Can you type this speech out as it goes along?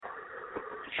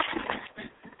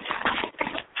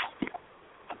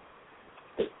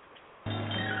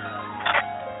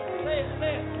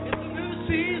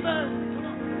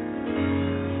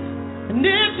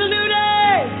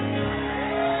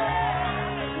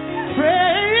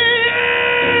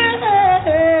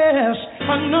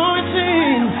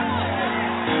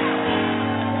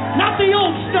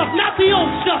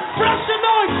It's a fresh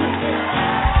anointing.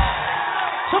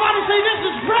 Somebody say, this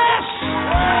is fresh.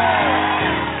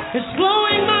 It's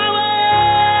flowing my way.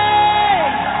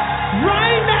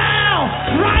 Right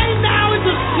now is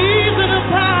the season of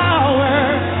power.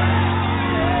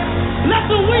 Let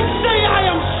the weak say, I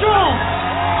am strong.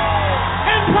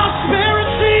 And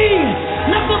prosperity.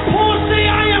 Let the poor say,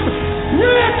 I am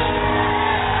rich.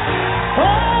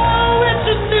 Oh, it's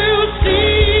a new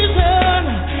season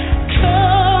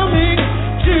coming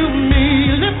to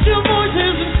me. Lift your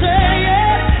voices and say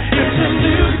it. It's a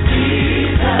new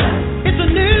season. It's a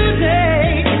new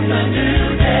day. It's a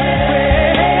new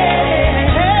day.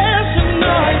 Yes,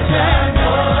 anointing.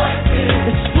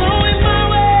 It's flowing my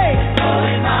way.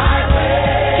 Flowing my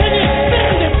way. Can you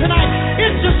stand it tonight?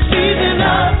 It's a season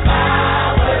of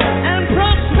power and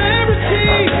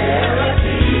prosperity.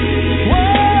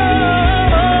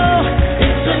 Whoa,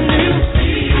 it's a new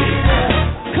season.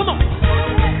 Come on,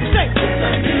 say it's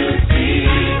a new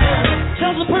season.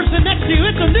 Tell the person next to you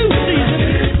it's a new season.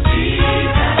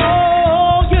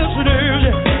 Oh, yes it is.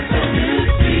 It's a new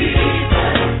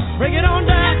season. Bring it on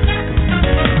down.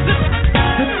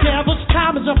 The devil's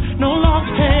time is up. No longer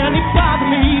can he bother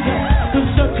me. Who's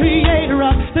the creator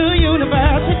of the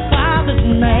universe? His father's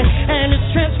man, and it's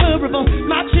transferable.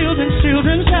 My children's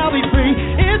children shall be free.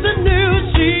 It's a new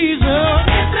season.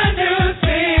 It's a new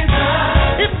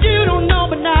season. If you don't know,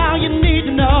 but now you need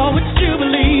to know. It's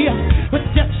Jubilee. With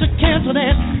debts are canceled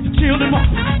and the children walk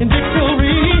in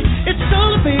victory. It's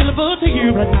all available to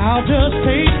you right now. Just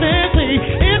taste and see.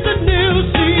 It's a new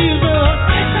season.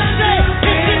 It's a new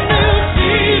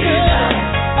season.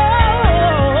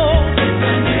 Oh, it's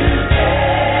a new day.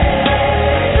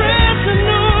 Fresh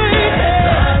anointing.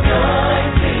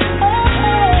 Oh,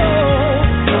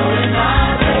 going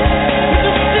my way. It's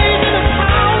a season of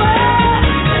power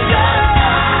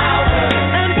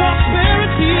and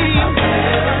prosperity.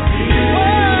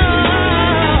 Whoa.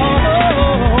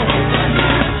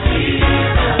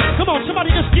 Come on, somebody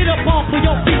just get up off of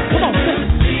your feet. Come on, sing.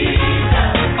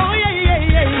 Oh, yeah.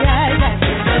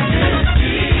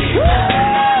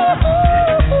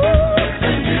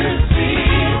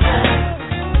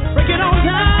 Break it on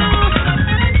down.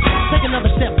 Take another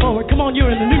step forward. Come on,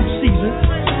 you're in the new season.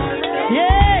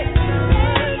 Yeah.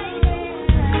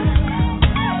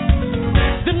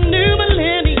 The new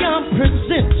millennium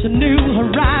presents a new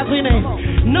horizon. Ain't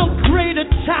no greater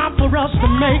time for us to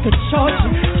make a choice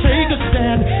and take a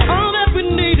stand. All that we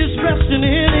need is resting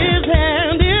in His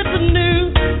hand. It's a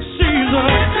new season.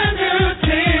 It's a new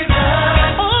season.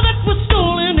 All that was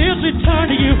stolen is returned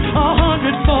to you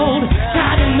 100-fold.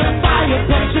 Tried in the fire,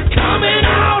 but you're coming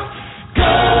out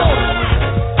gold.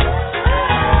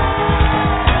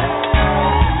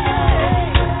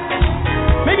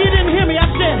 Maybe you didn't hear me. I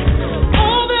said,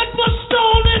 all that was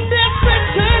stolen is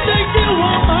returned to you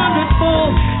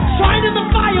 100-fold. Tried in the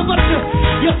fire, but you're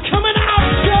coming out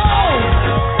gold.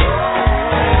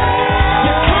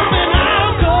 You're coming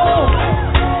out gold.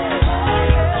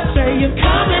 Say you're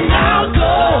coming out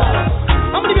gold.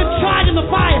 How many of you tried in the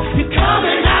fire? You're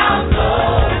coming out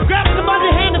gold. Grab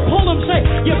somebody's hand and pull them. Say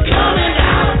you're coming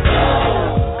out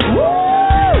gold.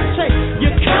 Woo! Say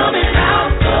you're coming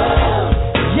out gold.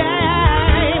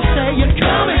 Yeah. Say you're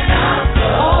coming out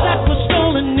gold. All that was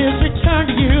stolen is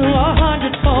returned to you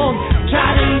 100-fold.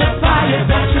 Tried in the fire,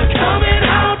 but you're coming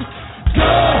out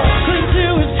gold. Cling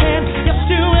to His hand, yes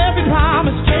to every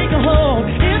promise. Take a hold.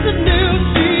 It's a new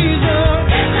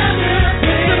season.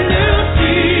 It's a new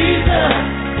season.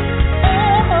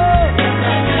 Oh, it's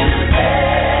a new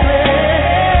day.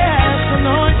 Fresh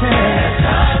anointing.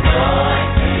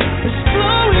 It's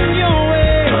flowing your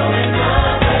way.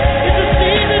 It's a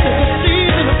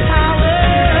season of power.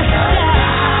 Yeah.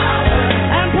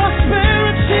 And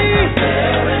prosperity.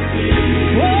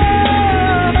 Whoa,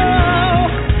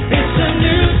 it's a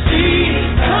new season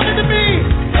coming to me.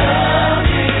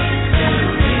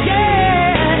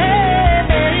 Yeah,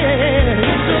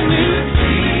 it's a new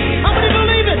season. How many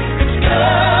believe it? It's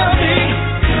coming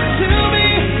to me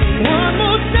one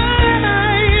more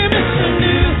time. It's a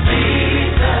new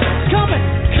season coming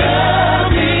to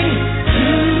me.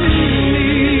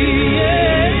 Yeah.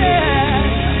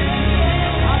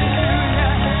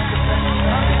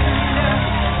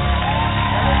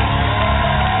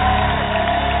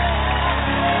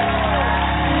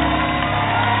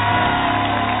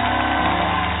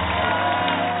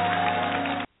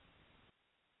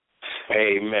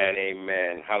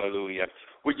 Amen. Hallelujah.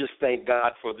 We just thank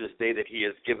God for this day that He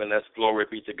has given us. Glory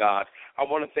be to God. I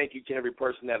want to thank each and every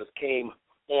person that has came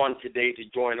on today to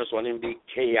join us on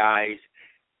MBKI's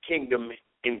Kingdom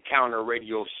Encounter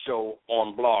radio show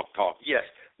on Blog Talk. Yes,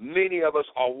 many of us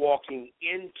are walking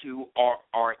into or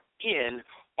are in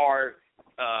or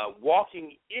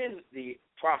walking in the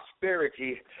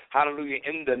prosperity, hallelujah,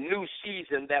 in the new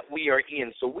season that we are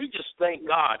in. So we just thank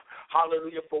God,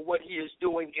 hallelujah, for what he is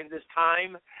doing in this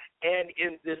time and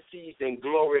in this season.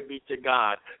 Glory be to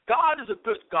God. God is a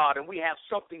good God, and we have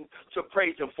something to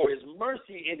praise him for, his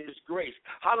mercy and his grace.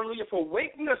 Hallelujah, for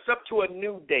waking us up to a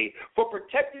new day, for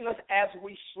protecting us as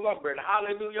we slumbered.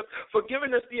 Hallelujah, for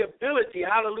giving us the ability,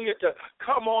 hallelujah, to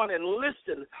come on and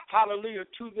listen, hallelujah,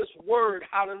 to this word.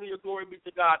 Hallelujah, glory be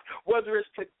to God. Whether it's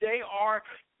today or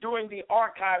during the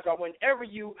archives or whenever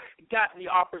you got the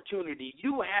opportunity,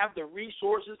 you have the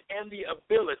resources and the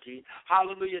ability,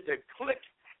 hallelujah, to click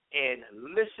and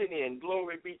listen in.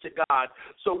 Glory be to God.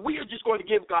 So we are just going to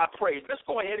give God praise. Let's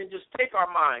go ahead and just take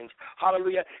our minds,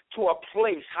 hallelujah, to a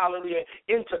place, hallelujah,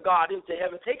 into God, into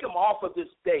heaven. Take him off of this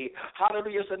day.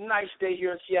 Hallelujah. It's a nice day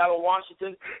here in Seattle,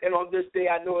 Washington, and on this day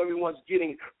I know everyone's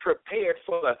getting prepared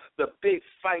for the big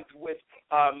fight with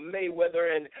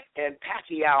Mayweather and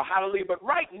Pacquiao. Hallelujah. But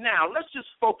right now, let's just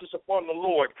focus upon the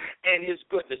Lord and his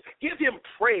goodness. Give him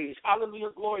praise.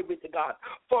 Hallelujah. Glory be to God.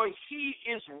 For he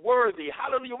is worthy.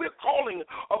 Hallelujah. We're calling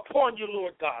upon you,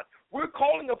 Lord God. We're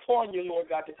calling upon you, Lord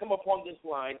God, to come upon this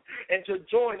line and to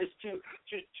join us,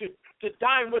 to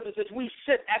dine with us as we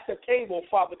sit at the table,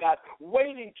 Father God,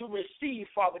 waiting to receive,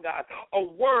 Father God, a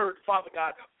word, Father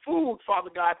God, food,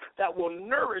 Father God, that will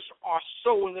nourish our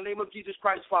soul in the name of Jesus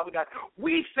Christ, Father God.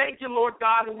 We thank you, Lord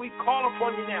God, and we call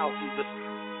upon you now, Jesus.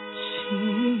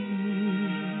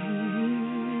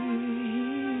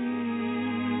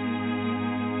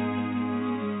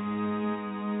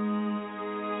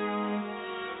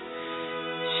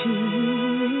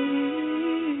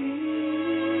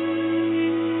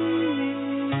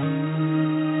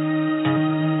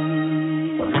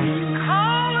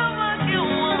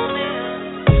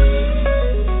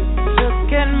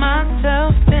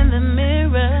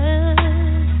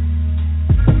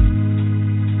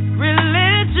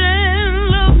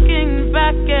 Religion looking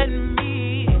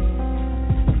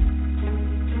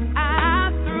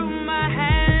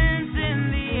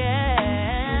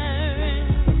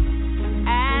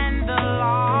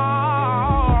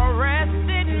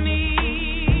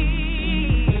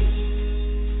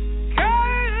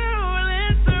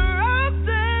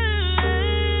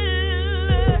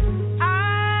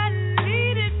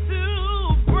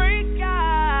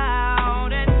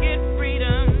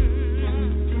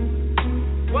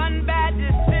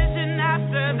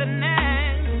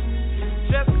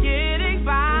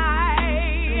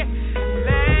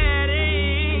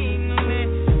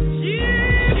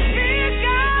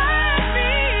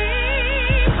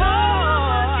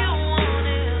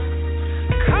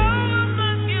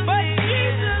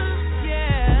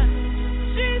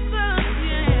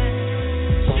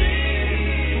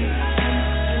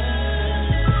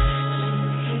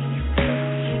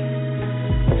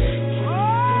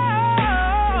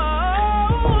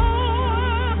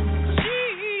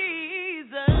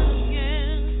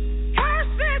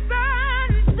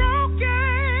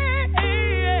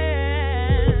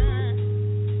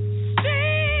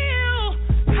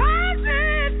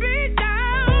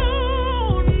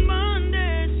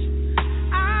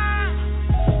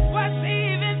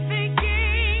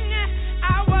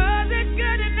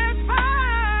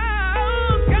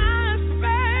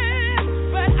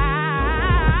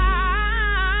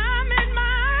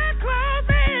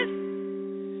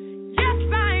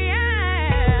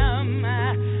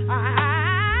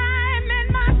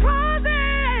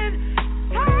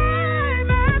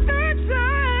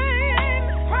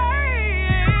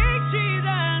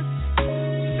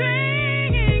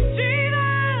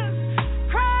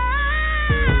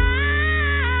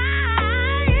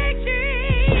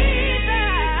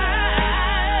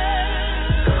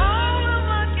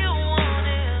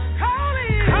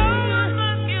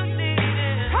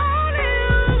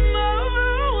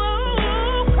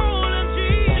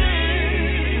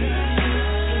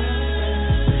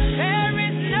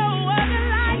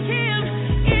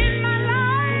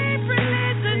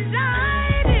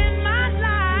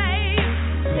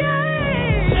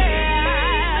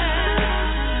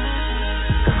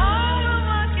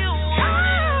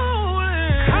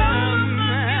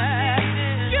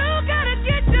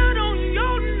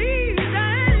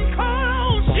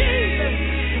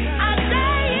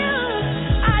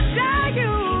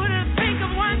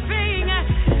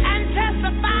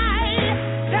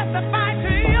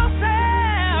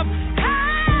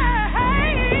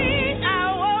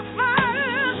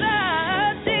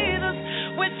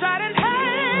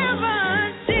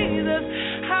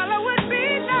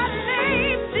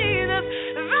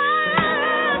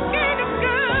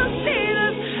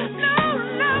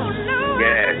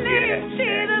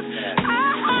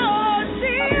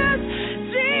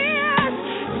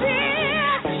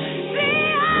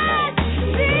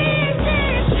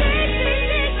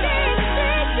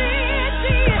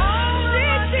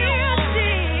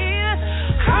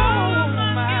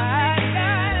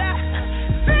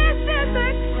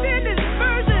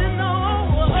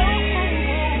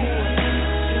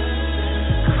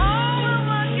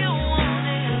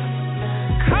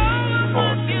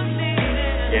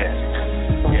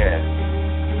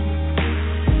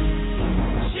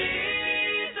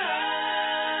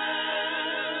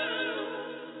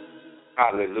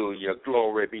Hallelujah.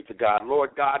 Glory be to God.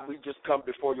 Lord God, we just come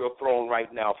before your throne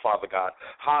right now, Father God.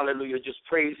 Hallelujah. Just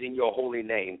praising your holy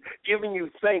name. Giving you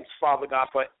thanks, Father God,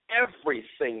 for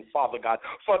everything, Father God.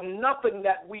 For nothing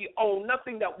that we own,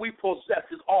 nothing that we possess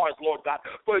is ours, Lord God.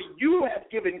 For you have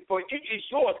given, for it is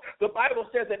yours. The Bible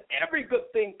says that every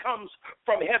good thing comes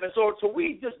from heaven. So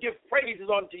we just give praises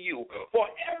unto you for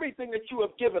everything that you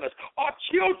have given us. Our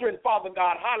children, Father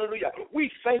God, hallelujah.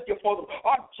 We thank you for them.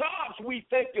 Our jobs, we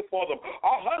thank you for them.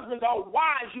 Our husbands, our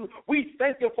wives, we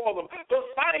thank you for them. The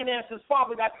finances,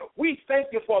 Father God, we thank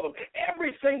you for them.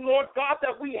 Everything, Lord God,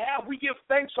 that we have, we give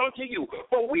thanks unto you.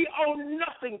 For we own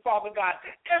nothing, Father God.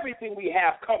 Everything we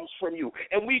have comes from you.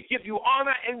 And we give you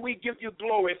honor and we give you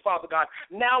glory, Father God.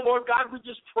 Now, Lord God, we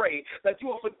just pray that you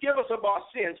will forgive us of our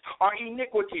sins, our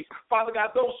iniquities, Father God,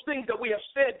 those things that we have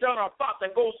said, done, or thought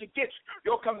that goes against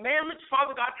your commandments,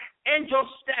 Father God, and your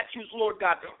statutes, Lord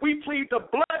God. We plead the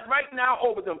blood right now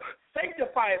over them.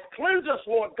 Sanctify us, cleanse us,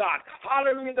 Lord God.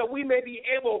 Hallelujah, that we may be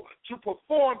able to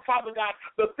perform, Father God,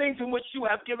 the things in which you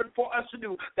have given for us to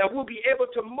do, that we'll be able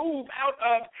to move out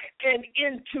of and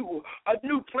into a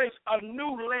new place, a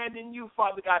new land in you,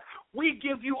 Father God. We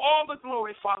give you all the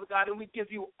glory, Father God, and we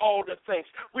give you all the thanks.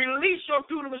 Release your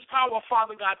dunamis power,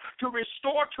 Father God, to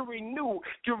restore, to renew,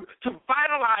 to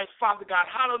vitalize, Father God,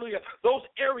 hallelujah, those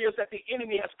areas that the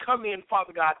enemy has come in,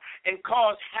 Father God, and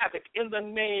caused havoc in the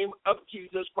name of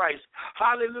Jesus Christ.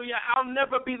 Hallelujah. I'll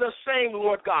never be the same,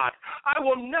 Lord God. I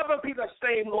will never be the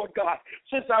same, Lord God,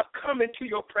 since I've come into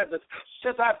your presence,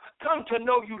 since I've come to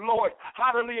know you, Lord.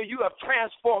 Hallelujah. You have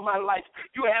transformed my life.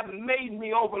 You have made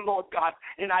me over, Lord God,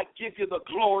 and I give you the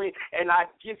glory and I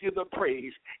give you the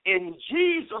praise. In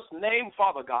Jesus' name,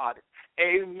 Father God,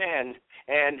 amen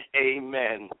and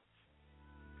amen.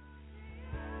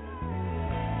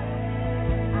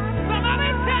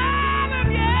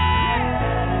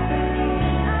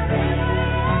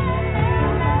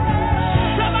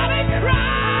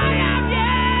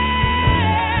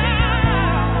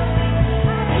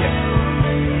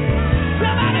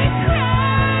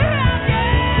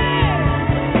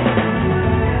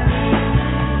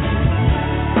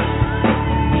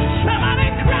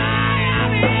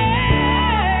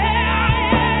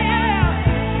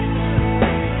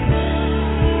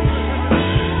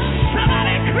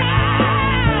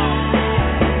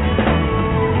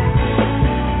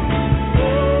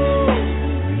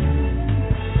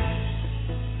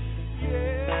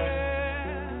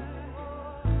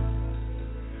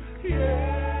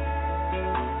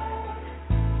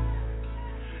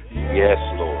 Yes,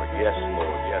 Lord. Yes,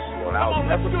 Lord. Yes, Lord. I'll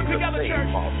never be the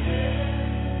same, Father.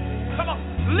 Come on,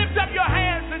 lift up your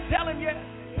hands and tell him yes.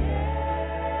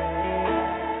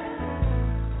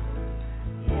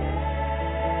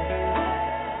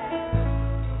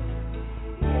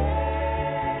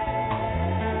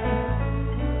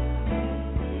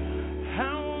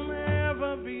 I'll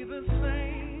never be the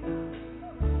same.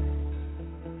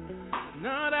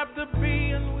 Not after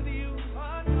being with you.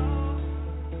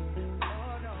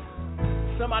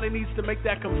 Somebody needs to make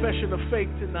that confession of faith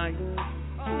tonight.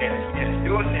 Yes,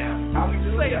 do it now.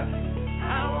 Hallelujah. Say it.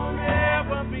 I will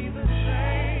never be the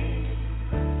same.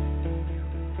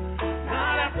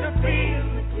 Not after being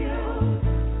with you.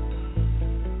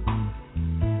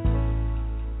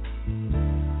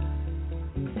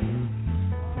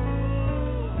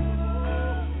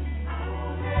 I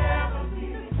will never be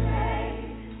the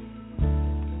same.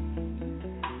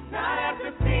 Not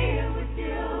after being with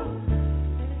you.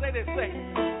 Say this, say it.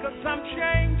 'Cause I'm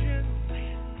changing.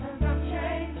 'Cause I'm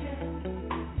changing.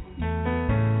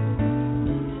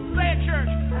 Say it, church.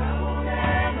 I will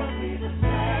never be the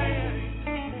same.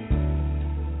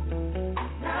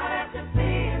 Not after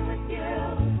being with you.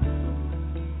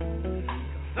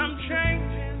 'Cause I'm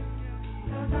changing.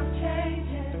 'Cause I'm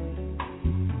changing.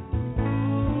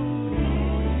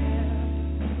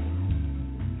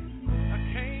 I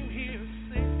came here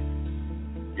sick.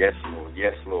 Yes, Lord.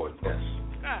 Yes, Lord. Yes.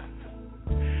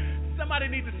 Somebody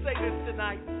needs to say this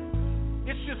tonight.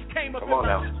 It just came up in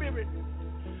my spirit.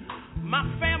 My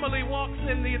family walks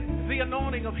in the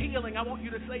anointing of healing. I want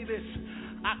you to say this.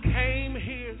 I came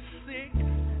here sick,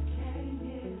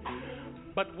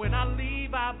 but when I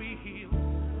leave, I'll be healed.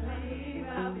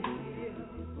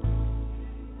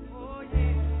 Oh,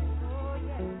 yeah. Oh,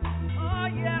 yeah. Oh,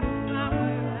 yes, I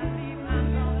will.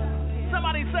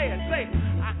 Somebody say it. Say it.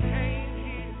 I came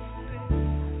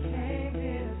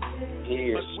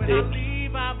here sick. But when I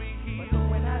leave, I'll be healed.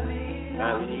 When I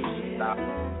leave, stop.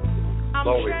 I'm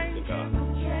Glory changing. to God.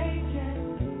 I'm changing.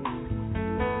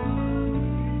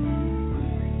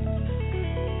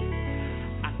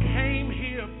 I came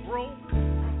here broke.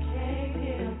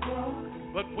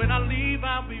 But when I leave,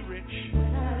 I'll be rich.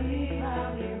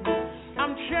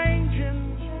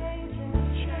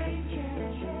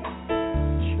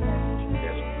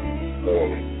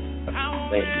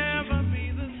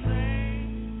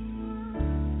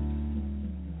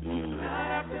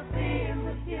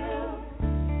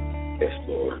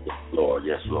 Lord.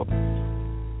 Yes, Lord.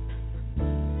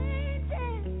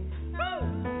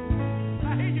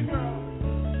 I hear you, girl.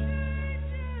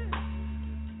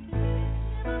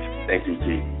 Thank you,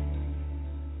 Jesus.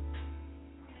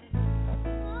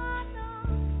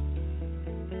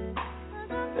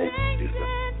 Thank you, Jesus.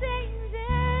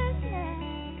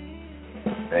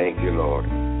 Thank you, Lord.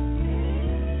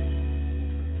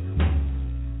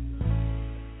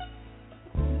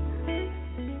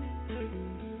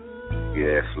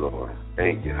 Yes, Lord.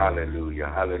 Thank you. Hallelujah.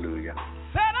 Hallelujah.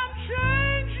 Said I'm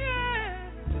changing.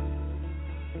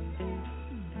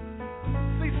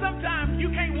 See, sometimes you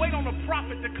can't wait on a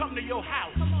prophet to come to your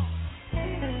house.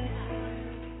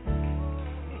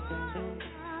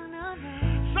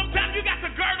 Sometimes you got to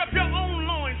gird up your own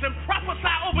loins and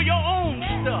prophesy over your own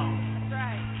stuff. That's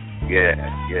right. Yes,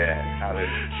 yes.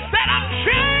 Hallelujah. Said I'm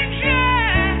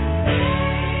changing.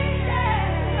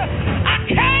 I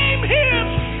came here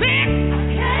sick.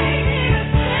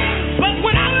 But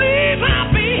when I leave, I'll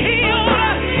be healed.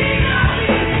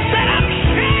 Said I'm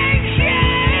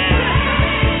changing.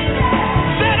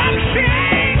 Said I'm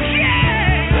changing.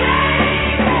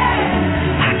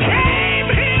 I came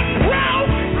here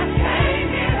broke.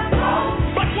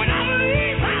 But when I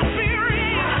leave, I'll be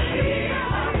rich.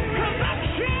 'Cause I'm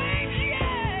changing.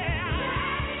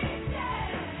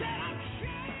 Said I'm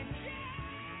changing.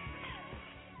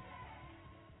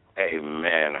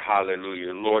 Amen.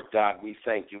 Hallelujah. Lord God, we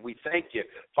thank you. We thank you,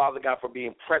 Father God, for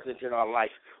being present in our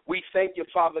life. We thank you,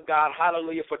 Father God,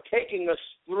 hallelujah, for taking us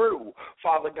through,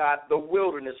 Father God, the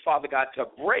wilderness, Father God, to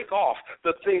break off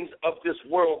the things of this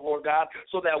world, Lord God,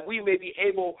 so that we may be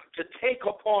able to take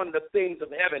upon the things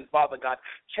of heaven, Father God.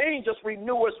 Change us,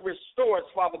 renew us, restore us,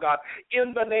 Father God.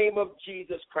 In the name of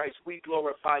Jesus Christ, we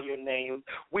glorify your name.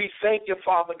 We thank you,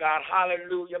 Father God,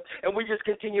 hallelujah. And we just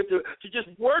continue to just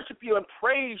worship you and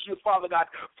praise you, Father God,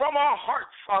 from our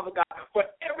hearts, Father God, for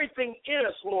everything in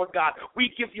us, Lord God. We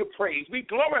give you praise. We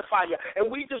glorify you.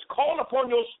 And we just call upon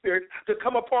your spirit to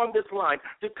come upon this line,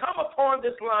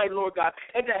 Lord God,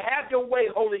 and to have your way,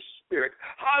 Holy Spirit.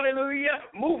 Hallelujah.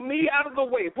 Move me out of the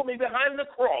way. Put me behind the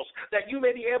cross that you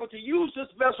may be able to use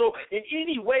this vessel in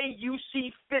any way you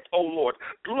see fit, oh Lord.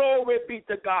 Glory be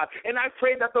to God. And I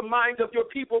pray that the minds of your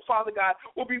people, Father God,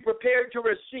 will be prepared to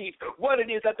receive what it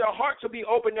is, that their hearts will be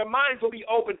open, their minds will be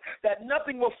open, that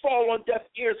nothing will fall on deaf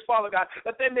ears, Father God,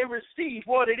 that they may receive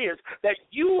what it is that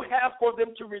you have for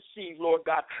them to receive, Lord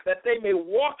God, that they may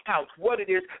walk out what it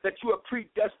is that you have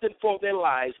predestined for their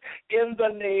lives. In the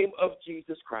name of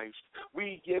Jesus Christ,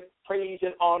 we give praise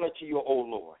and honor to you, O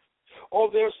Lord. Oh,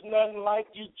 there's none like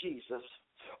you, Jesus.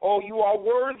 Oh, you are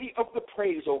worthy of the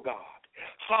praise, oh God.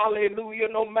 Hallelujah.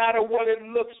 No matter what it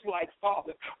looks like,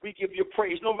 Father, we give you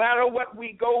praise. No matter what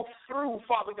we go through,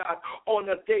 Father God, on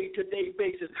a day-to-day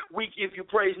basis, we give you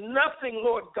praise. Nothing,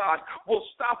 Lord God, will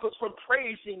stop us from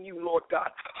praising you, Lord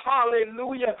God.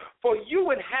 Hallelujah. For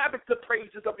you inhabit the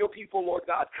praises of your people, Lord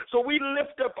God. So we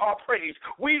lift up our praise.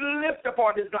 We lift up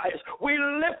our desires. We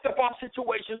lift up our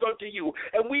situations unto you.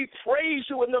 And we praise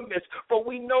you in the midst. For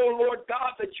we know, Lord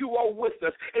God, that you are with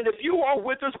us. And if you are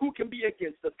with us, who can be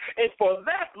against us? And for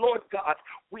that, Lord God,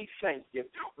 we thank you.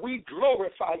 We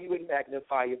glorify you and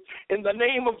magnify you. In the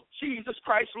name of Jesus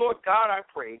Christ, Lord God, I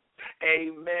pray.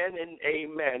 Amen and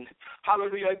amen.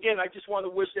 Hallelujah. Again, I just want to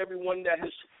wish everyone that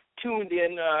has tuned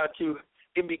in to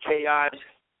MBKI's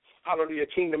Hallelujah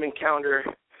Kingdom Encounter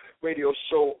radio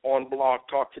show on Blog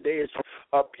Talk. Today is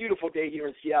a beautiful day here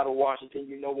in Seattle, Washington.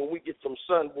 You know, when we get some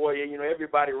sun, boy, you know,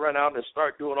 everybody run out and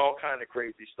start doing all kind of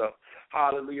crazy stuff.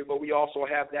 Hallelujah. But we also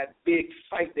have that big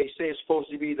fight. They say it's supposed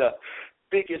to be the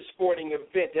biggest sporting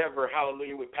event ever.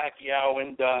 Hallelujah, with Pacquiao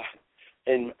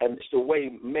and Mr.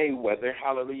 Wade Mayweather.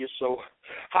 Hallelujah. So,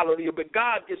 hallelujah. But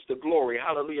God gets the glory.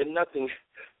 Hallelujah. Nothing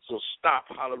will stop,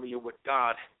 hallelujah, what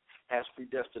God has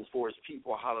predestined for his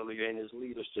people, hallelujah, and his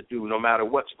leaders to do, no matter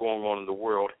what's going on in the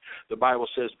world. The Bible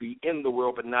says, be in the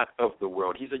world, but not of the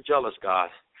world. He's a jealous God,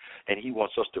 and he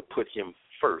wants us to put him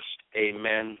first.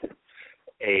 Amen.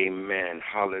 Amen.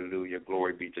 Hallelujah.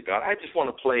 Glory be to God. I just want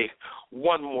to play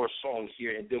one more song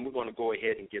here, and then we're going to go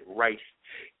ahead and get right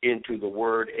into the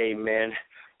word. Amen.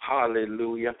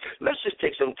 Hallelujah. Let's just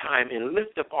take some time and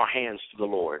lift up our hands to the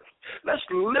Lord. Let's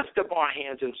lift up our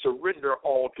hands and surrender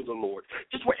all to the Lord.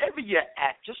 Just wherever you're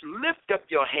at, just lift up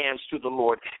your hands to the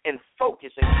Lord and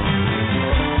focus. There's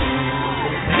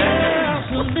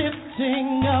a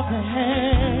lifting of the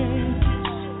hands.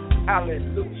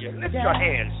 Hallelujah. Lift your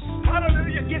hands.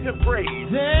 Hallelujah. Give him praise.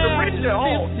 Surrender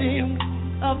all to him.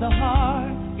 Of the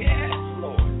heart. Yes,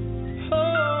 Lord.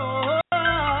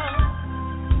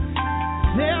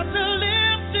 There's a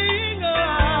lifting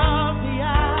of the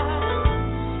eyes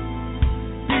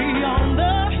beyond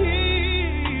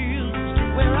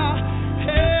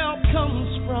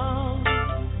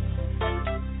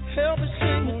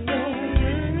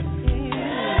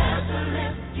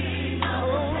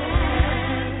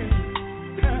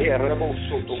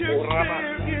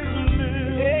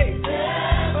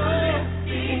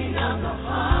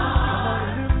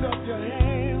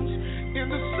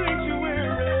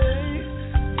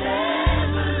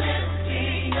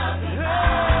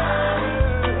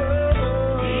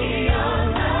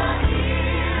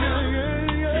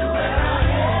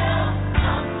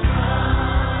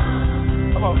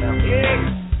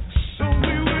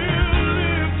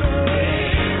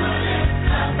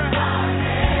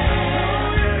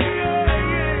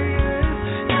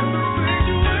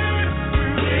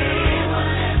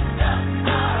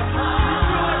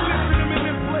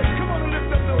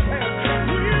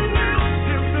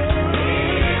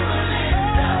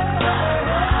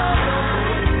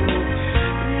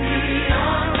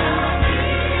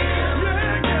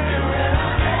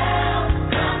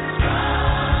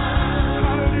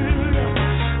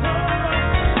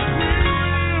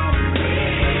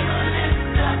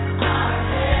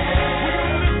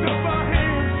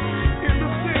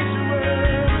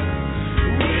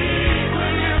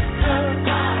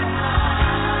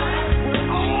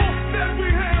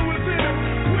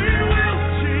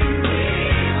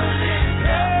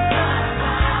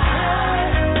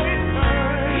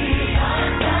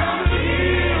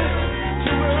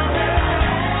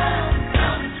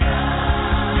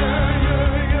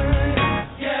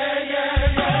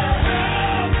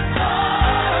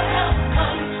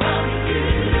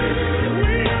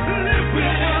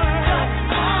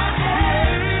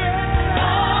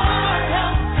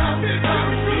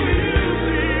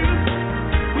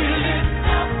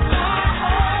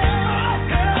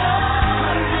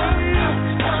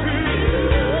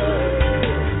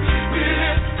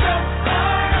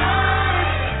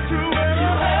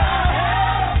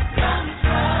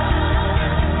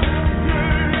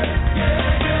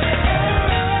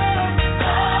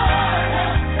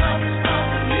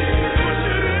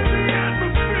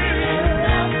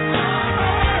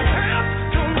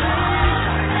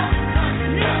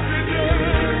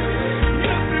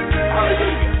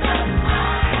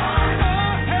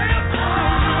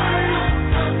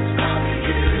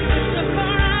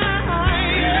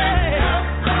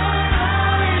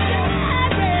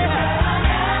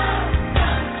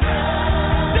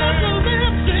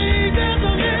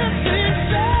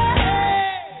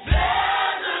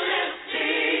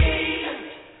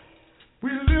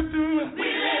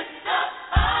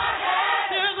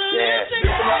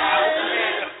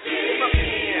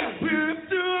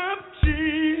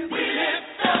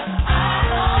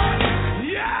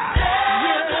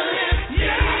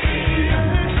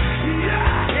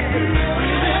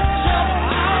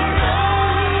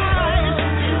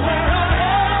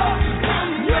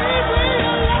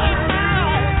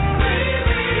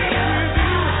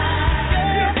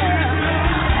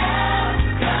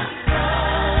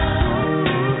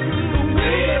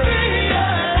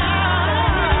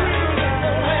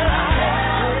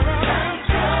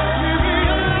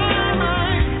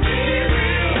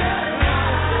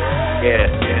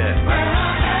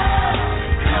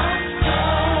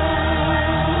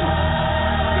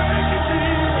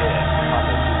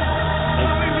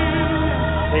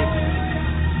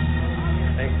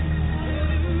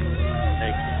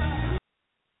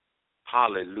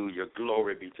Hallelujah.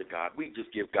 Glory be to God. We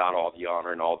just give God all the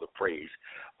honor and all the praise.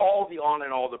 All the honor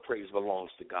and all the praise belongs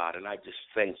to God, and I just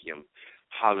thank him.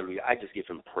 Hallelujah. I just give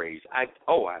him praise. I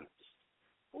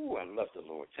love the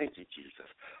Lord. Thank you, Jesus.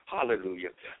 Hallelujah.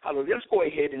 Hallelujah. Let's go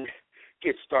ahead and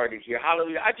get started here.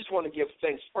 Hallelujah. I just want to give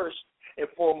thanks first and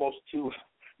foremost to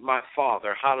my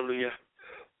Father. Hallelujah.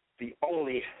 The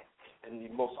only and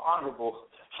the most honorable,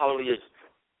 hallelujah,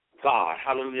 God,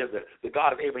 hallelujah, the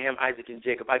God of Abraham, Isaac, and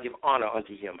Jacob. I give honor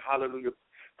unto him. Hallelujah.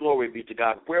 Glory be to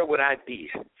God. Where would I be,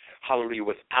 hallelujah,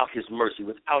 without his mercy,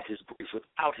 without his grace,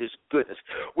 without his goodness,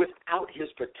 without his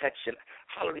protection?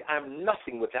 Hallelujah. I'm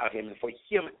nothing without him. And for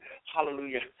him,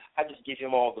 hallelujah, I just give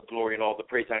him all the glory and all the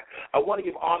praise. I want to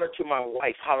give honor to my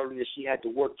wife. Hallelujah. She had to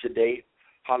work today.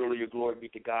 Hallelujah, glory be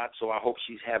to God. So I hope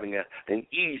she's having an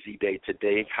easy day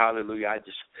today. Hallelujah. I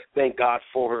just thank God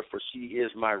for her, for she is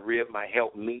my rib, my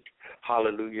helpmeet.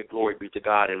 Hallelujah, glory be to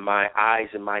God, and my eyes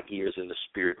and my ears in the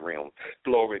spirit realm.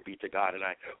 Glory be to God. And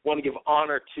I want to give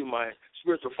honor to my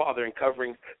spiritual father and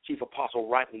covering, Chief Apostle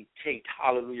Rodney Tate.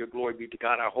 Hallelujah, glory be to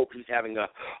God. I hope he's having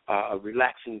a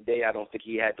relaxing day. I don't think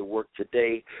he had to work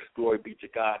today. Glory be to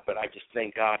God. But I just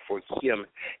thank God for him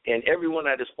and everyone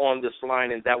that is on this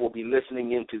line and that will be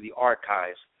listening into the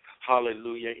archives.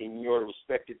 Hallelujah, in your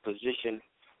respected position.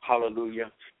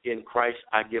 Hallelujah, in Christ,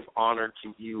 I give honor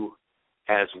to you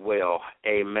as well.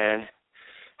 Amen.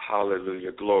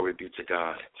 Hallelujah, glory be to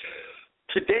God.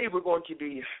 Today we're going to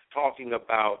be talking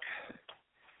about,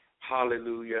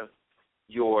 hallelujah,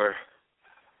 your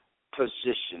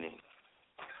positioning.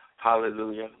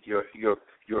 Hallelujah, your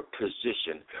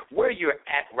position. Where you're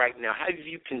at right now, have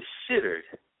you considered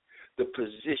the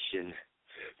position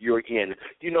you're in?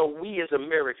 You know, we as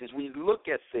Americans, we look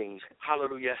at things,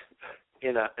 hallelujah,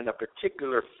 in a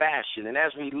particular fashion. And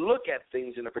as we look at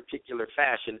things in a particular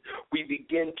fashion, we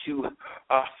begin to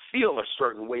feel a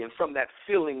certain way. And from that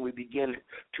feeling, we begin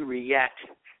to react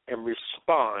and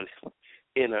respond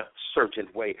in a certain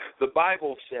way. The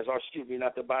Bible says, or excuse me,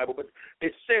 not the Bible, but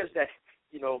it says that,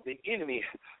 you know, the enemy,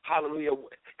 hallelujah,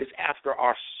 is after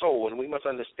our soul. And we must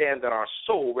understand that our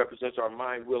soul represents our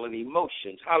mind, will, and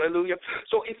emotions. Hallelujah.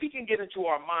 So if he can get into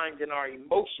our minds and our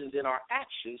emotions and our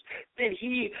actions, then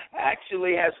he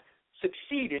actually has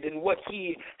succeeded in what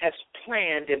he has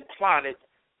planned and plotted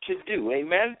to do.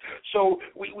 Amen. So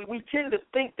we tend to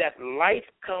think that life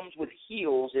comes with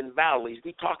hills and valleys.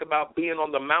 We talk about being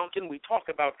on the mountain. We talk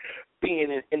about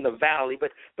being in the valley.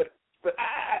 But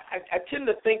I tend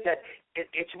to think that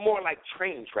it's more like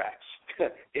train tracks,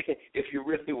 if you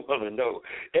really want to know.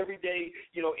 Every day,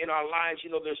 you know, in our lives, you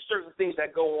know, there's certain things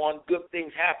that go on, good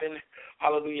things happen,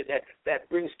 hallelujah, that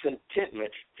brings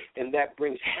contentment and that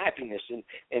brings happiness and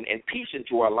peace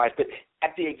into our life. But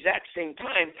at the exact same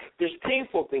time, there's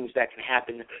painful things that can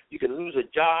happen. You can lose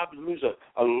a job, lose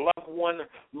a loved one,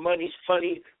 money's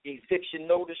funny, eviction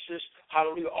notices,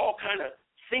 hallelujah, all kind of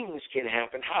things can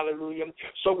happen, hallelujah.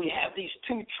 So we have these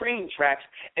two train tracks,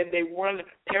 and they run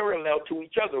parallel to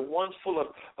each other. One's full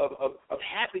of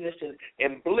happiness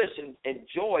and bliss and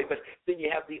joy, but then you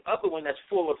have the other one that's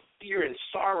full of fear and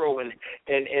sorrow and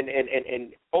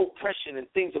oppression and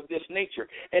things of this nature.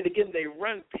 And again, they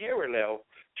run parallel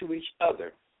to each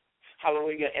other,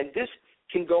 hallelujah. And this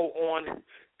can go on.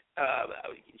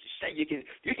 Say you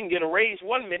can get a raise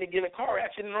one minute, get in a car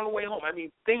accident on the way home. I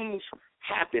mean, things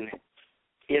happen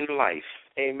in life.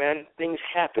 Amen. Things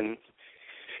happen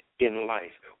in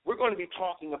life. We're going to be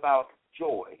talking about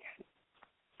joy.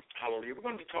 Hallelujah. We're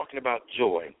going to be talking about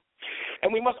joy.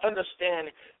 And we must understand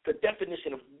the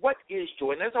definition of what is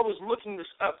joy. And as I was looking this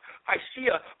up, I see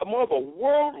a more of a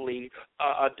worldly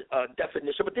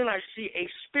definition, but then I see a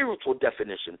spiritual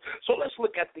definition. So let's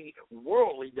look at the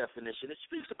worldly definition. It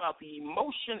speaks about the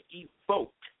emotion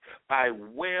evoked by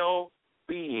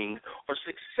well-being or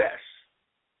success,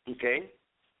 okay,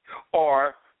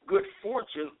 or good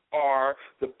fortune, or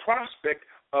the prospect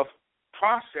of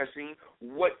processing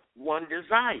what one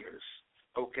desires.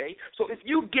 Okay? So if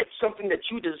you get something that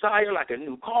you desire, like a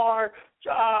new car,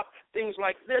 job, things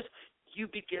like this, you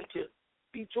begin to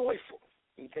be joyful.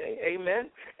 Okay? Amen?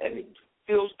 And it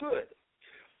feels good.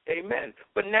 Amen.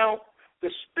 But now, the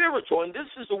spiritual, and this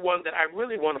is the one that I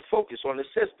really want to focus on, it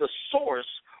says the source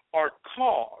or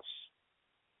cause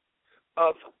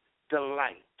of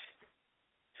delight.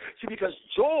 See, because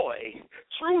joy,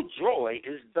 true joy,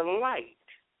 is delight.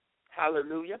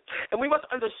 Hallelujah. And we must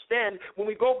understand, when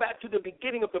we go back to the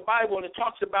beginning of the Bible and it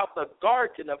talks about the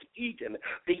Garden of Eden,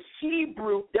 the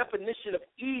Hebrew definition of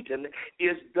Eden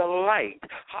is delight.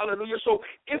 Hallelujah. So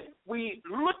if we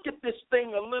look at this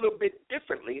thing a little bit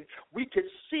differently, we could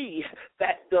see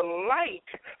that delight,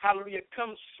 hallelujah,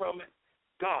 comes from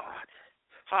God.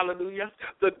 Hallelujah.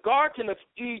 The Garden of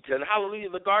Eden, hallelujah,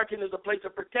 the garden is a place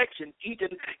of protection. Eden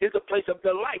is a place of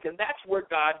delight, and that's where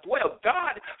God dwells.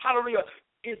 God, hallelujah,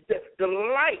 is the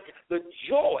delight, the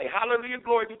joy. Hallelujah,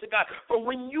 glory be to God. For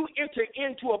when you enter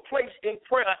into a place in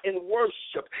prayer and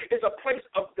worship, it's a place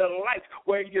of delight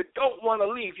where you don't want to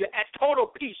leave. You're at total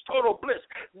peace, total bliss.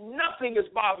 Nothing is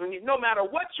bothering you, no matter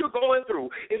what you're going through.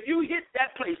 If you hit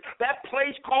that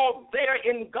place called there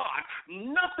in God,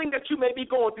 nothing that you may be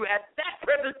going through at that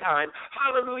present time,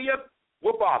 hallelujah,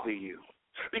 will bother you.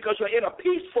 Because you're in a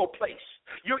peaceful place.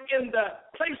 You're in the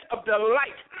place of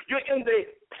delight. You're in the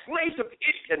place of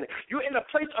Eden. You're in a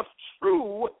place of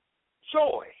true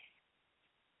joy.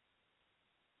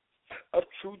 Of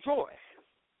true joy.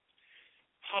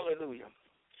 Hallelujah.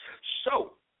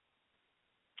 So,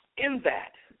 in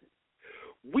that,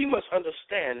 we must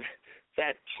understand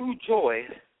that true joy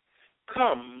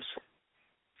comes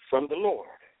from the Lord.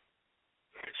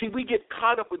 See, we get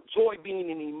caught up with joy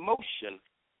being an emotion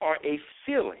or a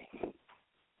feeling.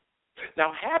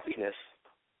 Now, happiness,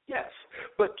 yes,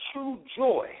 but true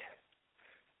joy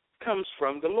comes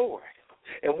from the Lord.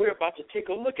 And we're about to take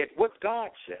a look at what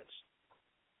God says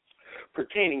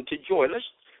pertaining to joy. Let's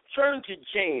turn to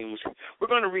James. We're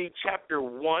going to read chapter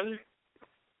 1,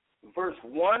 verse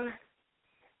 1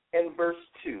 and verse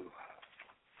 2.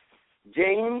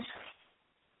 James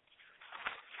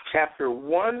chapter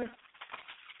 1,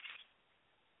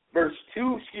 verse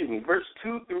 2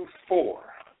 through 4.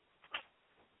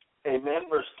 Amen.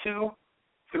 Verse 2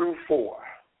 through 4.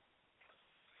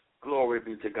 Glory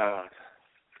be to God.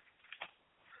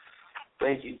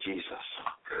 Thank you, Jesus.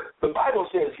 The Bible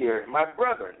says here, my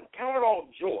brethren, count it all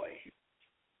joy.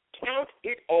 Count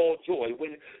it all joy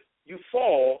when you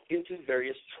fall into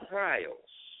various trials,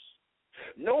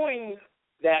 knowing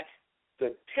that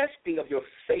the testing of your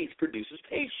faith produces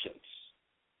patience.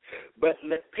 But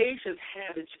let patience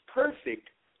have its perfect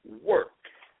work,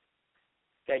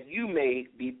 that you may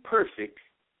be perfect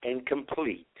and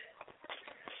complete,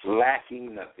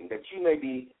 lacking nothing, that you may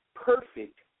be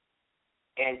perfect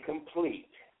and complete,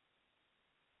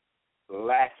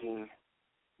 lacking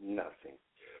nothing.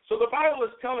 So the Bible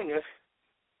is telling us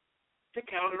to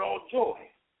count it all joy.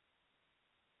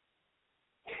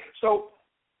 So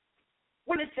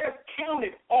when it says count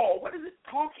it all, what is it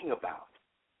talking about?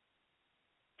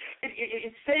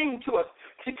 It's saying to us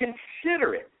to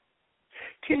consider it.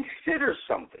 Consider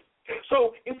something.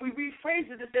 So if we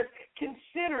rephrase it, it says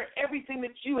consider everything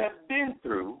that you have been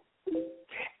through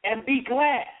and be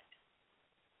glad.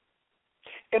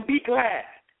 And be glad.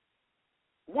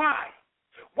 Why?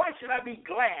 Why should I be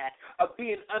glad of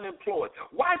being unemployed?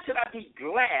 Why should I be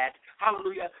glad,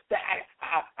 hallelujah, that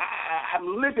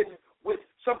I'm living with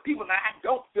some people that I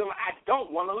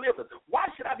don't want to live with? Why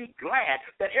should I be glad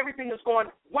that everything is going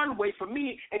one way for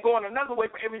me and going another way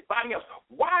for everybody else?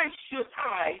 Why should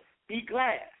I be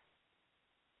glad?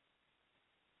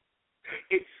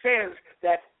 It says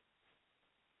that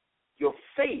your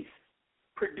faith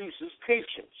produces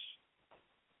patience.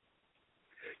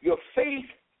 Your faith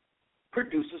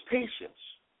produces patience.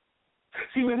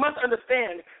 See, we must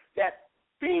understand that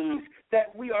things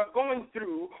that we are going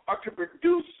through are to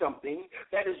produce something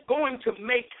that is going to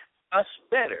make us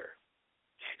better.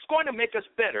 It's going to make us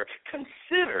better.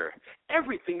 Consider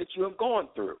everything that you have gone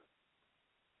through.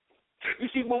 You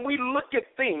see, when we look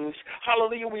at things,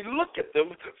 hallelujah, we look at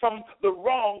them from the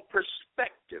wrong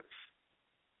perspective.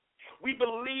 We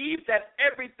believe that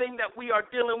everything that we are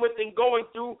dealing with and going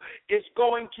through is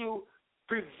going to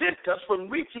prevent us from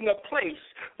reaching a place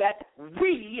that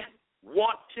we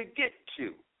want to get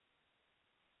to.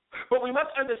 But we must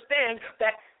understand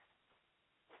that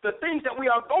the things that we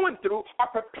are going through are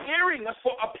preparing us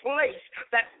for a place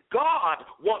that God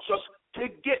wants us to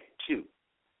get to.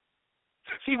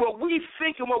 See, what we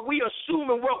think and what we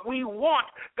assume and what we want,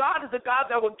 God is a God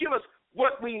that will give us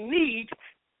what we need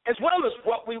as well as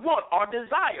what we want, our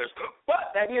desires.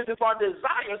 But that is if our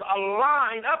desires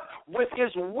align up with His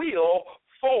will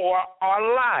for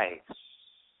our lives.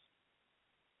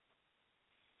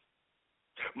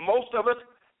 Most of us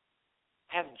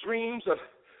have dreams of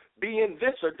being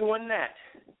this or doing that.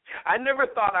 I never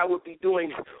thought I would be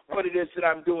doing what it is that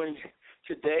I'm doing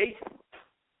today.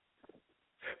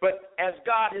 But as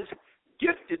God has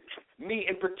gifted me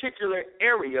in particular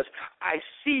areas, I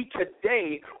see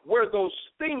today where those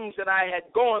things that I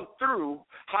had gone through,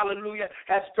 hallelujah,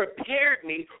 has prepared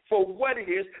me for what it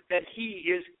is that He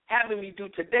is having me do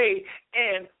today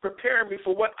and preparing me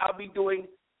for what I'll be doing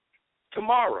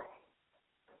tomorrow.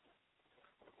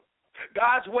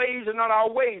 God's ways are not our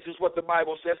ways, is what the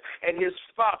Bible says, and His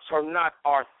thoughts are not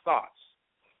our thoughts.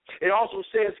 It also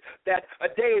says that a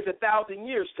day is 1,000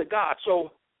 years to God,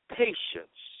 so patience.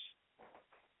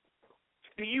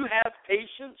 Do you have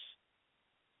patience?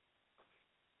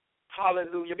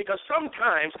 Hallelujah. Because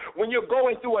sometimes when you're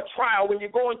going through a trial, when you're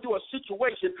going through a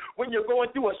situation, when you're going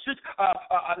through an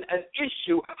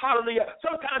issue, hallelujah,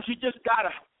 sometimes you just got to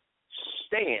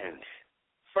stand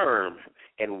firm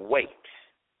and wait.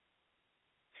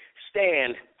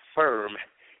 Stand firm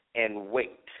and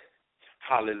wait.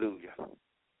 Hallelujah.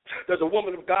 There's a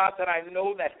woman of God that I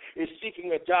know that is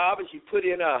seeking a job, and she put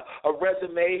in a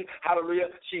resume. Hallelujah.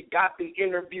 She got the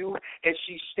interview, and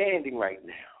she's standing right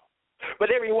now.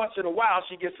 But every once in a while,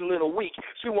 she gets a little weak.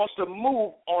 She wants to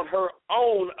move on her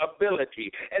own ability.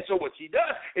 And so what she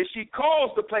does is she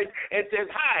calls the place and says,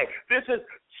 "Hi, this is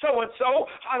so-and-so.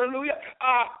 Hallelujah.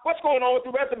 What's going on with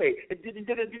the resume?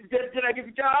 Did I get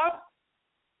the job?"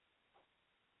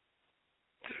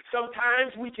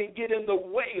 Sometimes we can get in the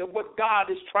way of what God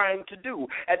is trying to do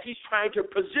as He's trying to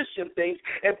position things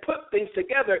and put things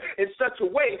together in such a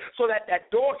way so that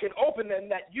that door can open and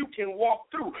that you can walk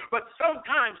through. But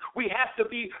sometimes we have to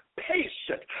be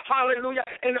patient. Hallelujah.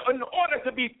 And in order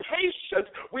to be patient,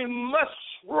 we must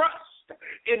trust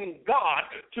in God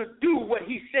to do what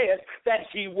He says that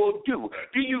He will do.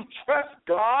 Do you trust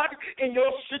God in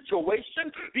your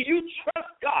situation? Do you trust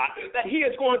God that He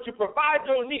is going to provide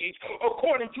your needs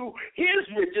according to His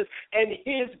riches and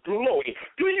His glory?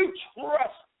 Do you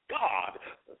trust God?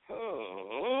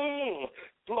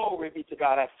 Glory be to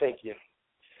God. I thank you.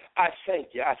 I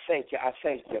thank you. I thank you. I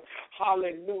thank you.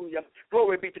 Hallelujah.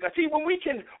 Glory be to God. See, when we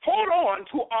can hold on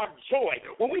to our joy,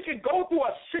 when we can go through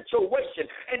a situation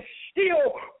and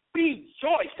still be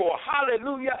joyful,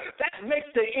 hallelujah, that makes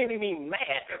the enemy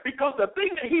mad, because the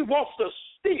thing that he wants to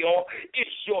steal is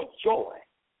your joy.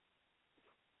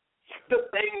 The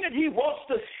thing that he wants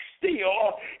to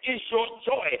steal is your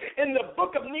joy. In the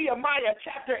book of Nehemiah,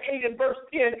 chapter 8 and verse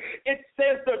 10, it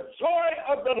says, the joy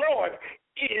of the Lord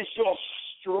is your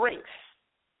strength.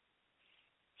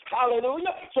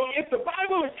 Hallelujah. So if the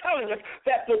Bible is telling us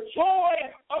that the joy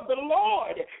of the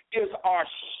Lord is our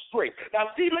strength. Now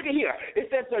see, look at here.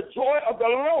 It says the joy of the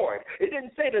Lord. It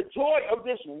didn't say the joy of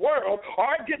this world,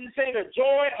 or it didn't say the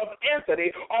joy of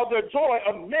Anthony, or the joy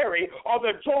of Mary, or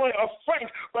the joy of Frank,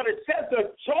 but it says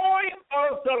the joy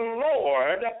of the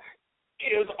Lord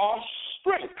is our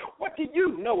strength. What do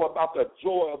you know about the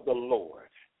joy of the Lord?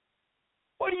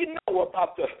 What do you know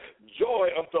about the joy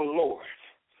of the Lord?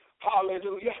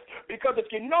 Hallelujah. Because if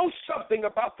you know something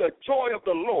about the joy of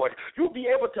the Lord, you'll be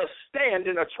able to stand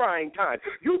in a trying time.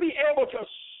 You'll be able to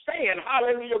stand,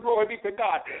 hallelujah, glory be to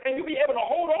God, and you'll be able to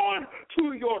hold on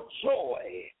to your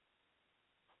joy.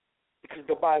 Because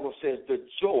the Bible says the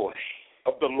joy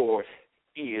of the Lord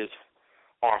is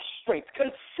our strength.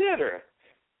 Consider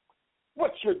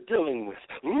what you're dealing with.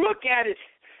 Look at it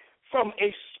from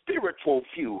a spiritual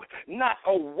view, not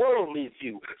a worldly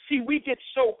view. See, we get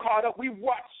so caught up, we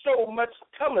watch so much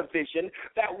television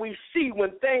that we see when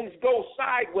things go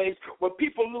sideways, when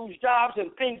people lose jobs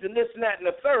and things and this and that and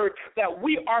the third, that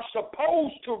we are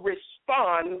supposed to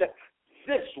respond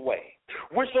this way.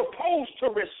 We're supposed to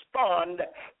respond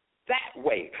that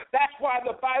way. That's why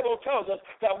the Bible tells us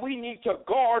that we need to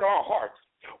guard our hearts.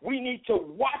 We need to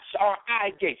watch our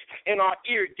eye gates and our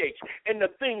ear gates and the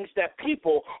things that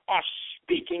people are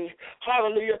speaking,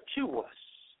 hallelujah, to us.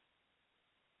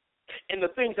 And the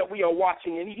things that we are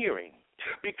watching and hearing.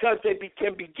 Because they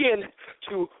can begin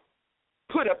to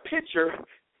put a picture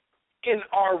in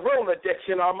our Rolodex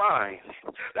in our mind.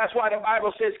 That's why the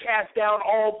Bible says cast down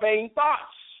all vain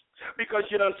thoughts. Because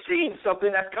you done seen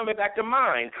something that's coming back to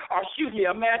mind. Or excuse me,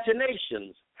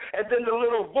 imaginations. And then the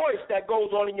little voice that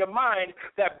goes on in your mind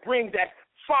that brings that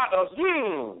thought of,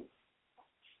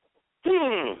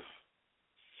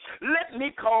 let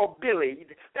me call Billy.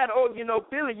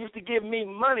 Billy used to give me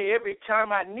money every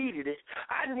time I needed it.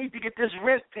 I need to get this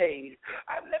rent paid.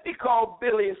 Let me call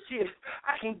Billy and see if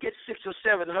I can get $600 or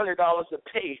 $700 to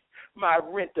pay my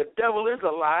rent. The devil is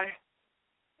a lie.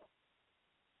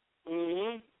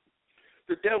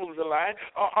 The devil is a lie.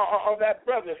 Or that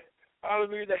brother,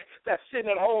 hallelujah, that's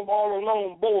sitting at home all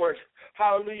alone, bored.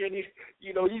 Hallelujah. And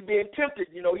he's being tempted.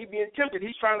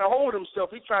 He's trying to hold himself.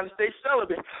 He's trying to stay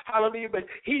celibate. Hallelujah. But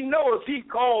he knows if he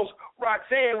calls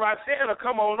Roxanne will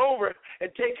come on over and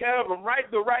take care of him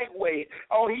the right way.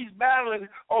 Oh, he's battling.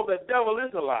 Oh, the devil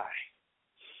is a lie.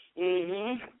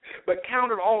 But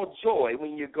count it all joy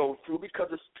when you go through,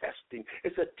 because it's testing.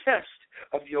 It's a test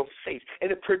of your faith, and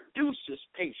it produces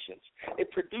patience.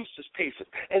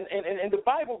 And the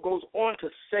Bible goes on to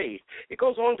say, it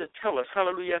goes on to tell us,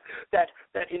 hallelujah, that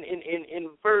in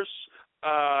verse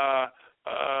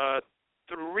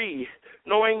 3,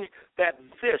 knowing that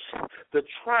the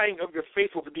trying of your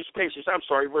faith will produce patience.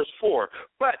 Verse 4.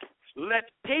 But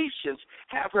let patience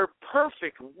have her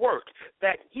perfect work,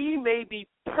 that ye may be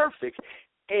perfect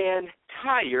and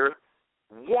entire,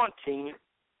 wanting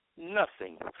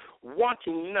nothing.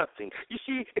 You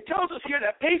see, it tells us here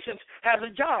that patience has a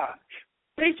job.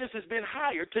 Patience has been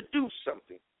hired to do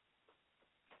something.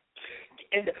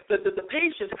 And the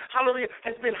patience, hallelujah,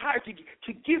 has been hired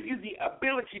to give you the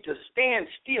ability to stand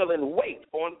still and wait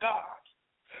on God,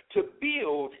 to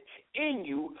build in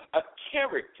you a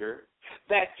character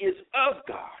that is of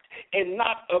God and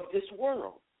not of this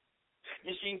world.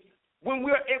 You see, when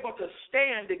we're able to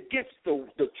stand against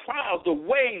the trials, the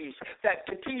waves that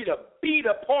continue to beat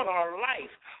upon our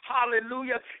life,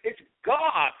 hallelujah, it's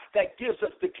God that gives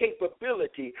us the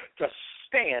capability to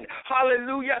stand.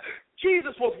 Hallelujah.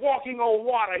 Jesus was walking on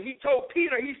water. He told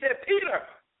Peter, he said, Peter,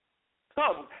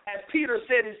 come. As Peter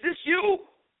said, is this you?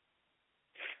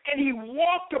 And he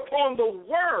walked upon the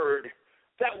word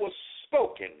that was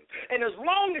spoken. And as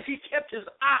long as he kept his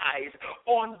eyes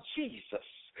on Jesus,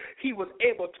 he was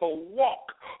able to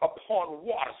walk upon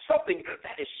water, something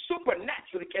that is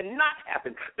supernatural, cannot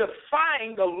happen,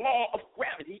 defying the law of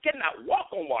gravity. He cannot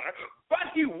walk on water, but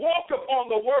he walked upon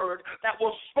the word that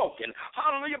was spoken.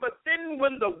 Hallelujah. But then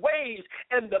when the waves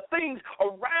and the things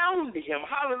around him,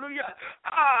 hallelujah,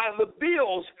 the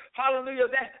bills, hallelujah,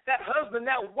 that husband,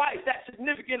 that wife, that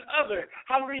significant other,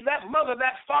 hallelujah, that mother,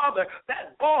 that father,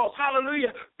 that boss,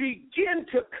 hallelujah, begin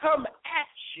to come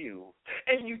at you,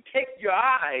 and you take your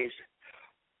eyes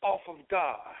off of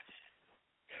God.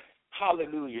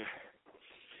 Hallelujah.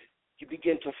 You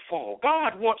begin to fall.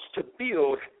 God wants to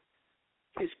build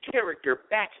his character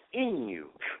back in you.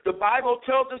 The Bible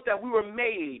tells us that we were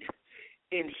made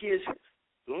in his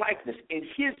likeness, in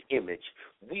his image.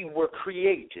 We were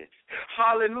created.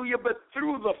 Hallelujah. But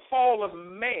through the fall of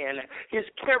man, his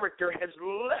character has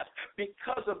left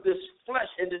because of this flesh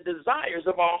and the desires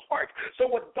of our heart. So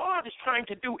what God is trying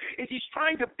to do is he's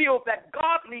trying to build that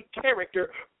godly character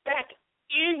back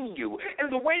in you. And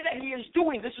the way that he is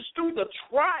doing this is through the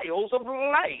trials of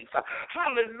life.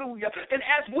 Hallelujah. And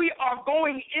as we are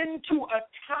going into a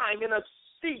time, in a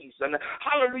season,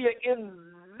 hallelujah, in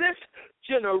this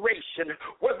generation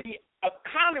where the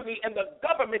economy and the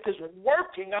government is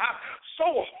working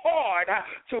so hard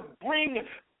to bring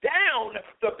down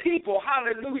the people,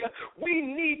 hallelujah, we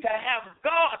need to have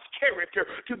God's character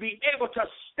to be able to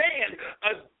stand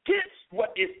against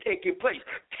what is taking place.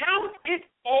 Count it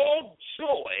all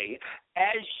joy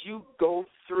as you go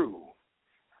through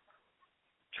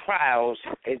trials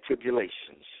and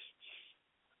tribulations.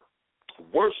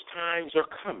 Worst times are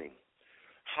coming.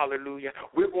 Hallelujah.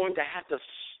 We're going to have to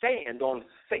stand on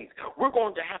faith. We're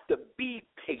going to have to be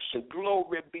patient.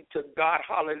 Glory be to God.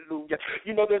 Hallelujah.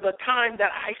 You know, there's a time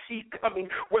that I see coming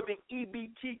where the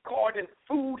EBT card and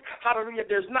food, hallelujah,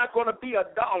 there's not going to be $1,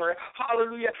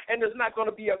 hallelujah, and there's not going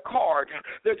to be a card.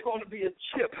 There's going to be a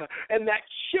chip, and that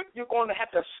chip you're going to have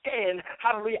to scan,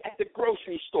 hallelujah, at the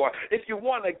grocery store if you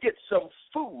want to get some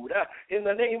food in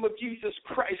the name of Jesus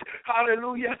Christ.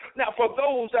 Hallelujah. Now, for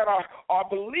those that are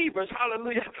believers,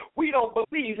 hallelujah, we don't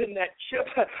believe in that chip.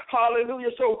 Hallelujah.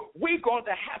 So we're going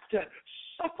to have to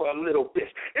suffer a little bit.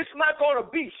 It's not going to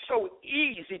be so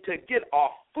easy to get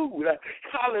our food.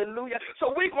 Hallelujah.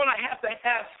 So we're going to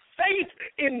have faith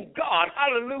in God.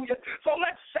 Hallelujah. So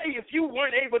let's say if you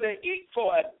weren't able to eat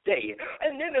for a day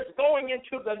and then it's going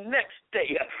into the next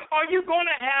day, are you going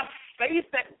to have faith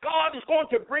that God is going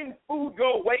to bring food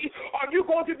your way? Are you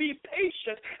going to be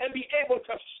patient and be able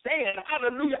to stand,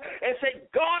 hallelujah, and say,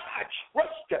 God, I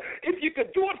trust you. If you could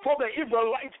do it for the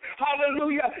Israelites,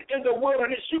 hallelujah, in the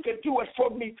wilderness, you can do it for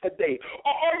me today.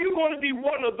 Or are you going to be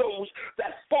one of those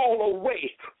that fall away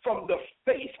from the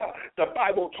faith? The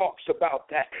Bible talks about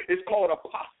that. It's called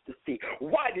apostasy.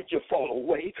 Why did you fall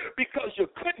away? Because you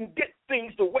couldn't get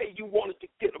things the way you wanted to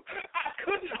get them. I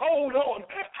couldn't hold on.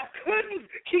 I couldn't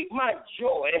keep my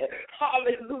joy.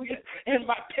 Hallelujah. And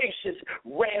my patience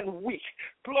ran weak.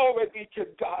 Glory be to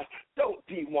God. Don't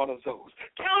be one of those.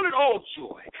 Count it all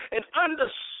joy and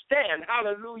understand,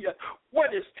 hallelujah,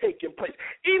 what is taking place.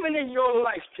 Even in your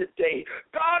life today,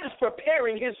 God is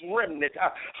preparing his remnant.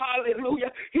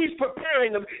 Hallelujah. He's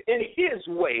preparing them in his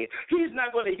way. He's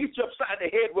not going to hit you upside the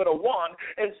head with a wand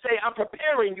and say, I'm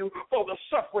preparing you for the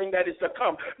suffering that is to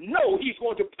come. No, he's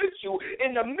going to put you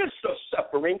in the midst of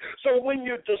suffering. So when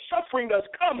the suffering does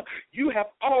come, you have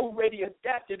already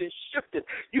adapted and shifted.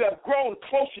 You have grown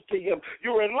closer to him.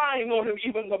 You're relying on him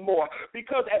even the more,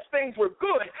 because as things were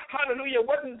good, hallelujah, it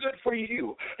wasn't good for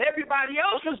you. Everybody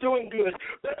else was doing good,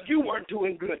 but you weren't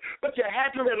doing good. But you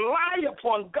had to rely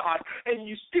upon God, and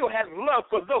you still had love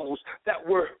for those that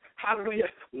were, hallelujah,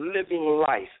 living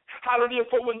life. Hallelujah.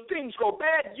 For when things go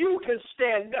bad, you can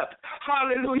stand up,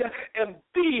 hallelujah, and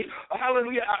be,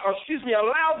 hallelujah,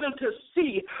 allow them to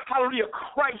see, hallelujah,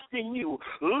 Christ in you,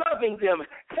 loving them,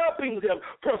 helping them,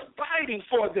 providing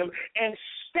for them, and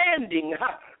standing,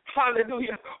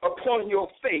 hallelujah, upon your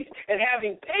faith and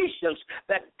having patience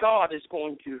that God is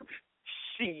going to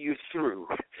see you through.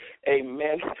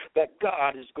 Amen. That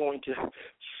God is going to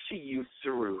see you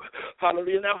through.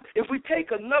 Hallelujah. Now, if we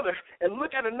take another and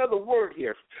look at another word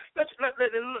here, let's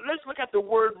look at the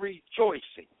word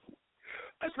rejoicing.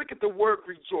 Let's look at the word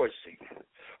rejoicing.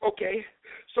 Okay.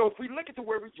 So if we look at the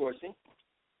word rejoicing,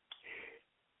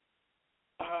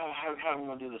 how am I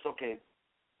going to do this? Okay.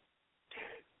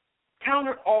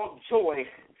 Counter all joy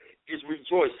is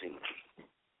rejoicing.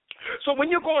 So when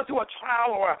you're going through a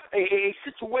trial or a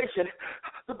situation,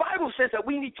 the Bible says that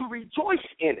we need to rejoice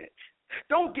in it.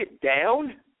 Don't get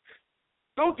down.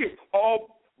 Don't get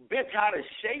all bent out of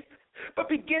shape, but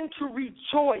begin to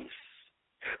rejoice.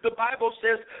 The Bible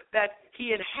says that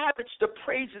he inhabits the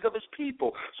praises of his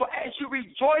people. So as you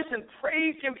rejoice and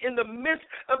praise him in the midst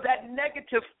of that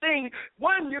negative thing,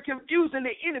 one, you're confusing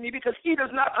the enemy because he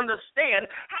does not understand.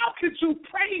 How could you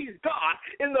praise God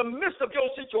in the midst of your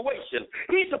situation?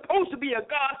 He's supposed to be a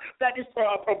God that is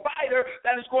a provider,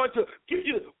 that is going to give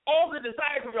you all the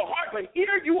desires of your heart. But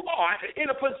here you are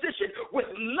in a position with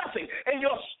nothing, and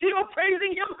you're still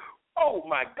praising him? Oh,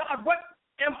 my God, what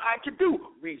am I to do?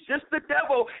 Resist the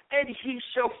devil, and he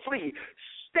shall flee.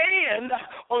 Stand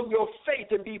on your faith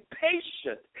and be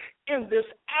patient in this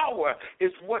hour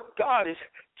is what God is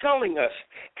telling us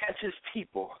as his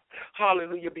people.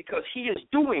 Hallelujah, because he is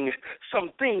doing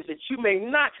some things that you may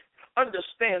not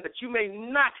understand, that you may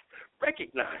not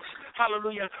recognize.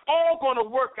 Hallelujah. All going to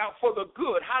work out for the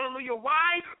good. Hallelujah.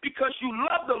 Why? Because you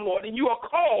love the Lord and you are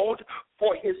called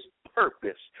for his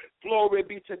purpose. Glory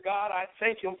be to God. I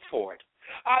thank him for it.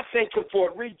 I thank him for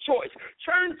it. Rejoice.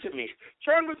 Turn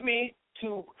with me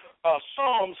to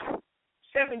Psalms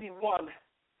 71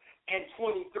 and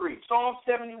 23. Psalm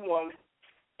 71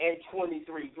 and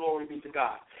 23. Glory be to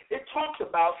God. It talks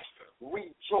about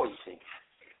rejoicing.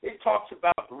 It talks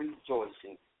about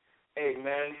rejoicing.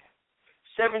 Amen.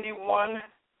 71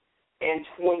 and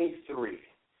 23.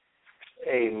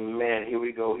 Amen. Here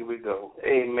we go.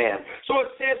 Amen. So it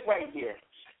says right here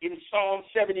in Psalm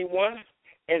 71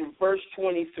 and verse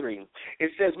 23,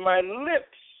 it says, my lips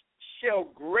shall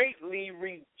greatly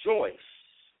rejoice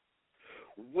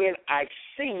when I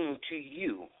sing to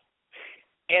you,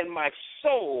 and my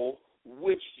soul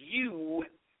which you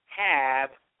have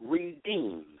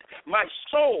redeemed. My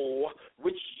soul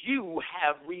which you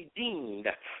have redeemed.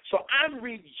 So I'm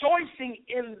rejoicing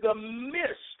in the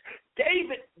midst.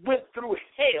 David went through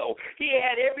hell. He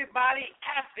had everybody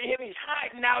after him. He's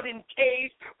hiding out in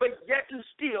caves, but yet and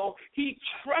still he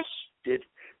trusted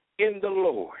in the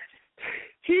Lord.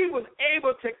 He was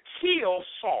able to kill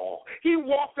Saul. He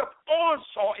walked up on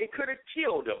Saul and could have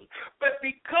killed him. But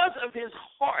because of his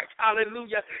heart,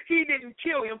 hallelujah, he didn't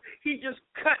kill him. He just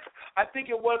cut, I think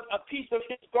it was a piece of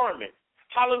his garment,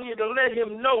 hallelujah, to let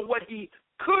him know what he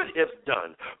could have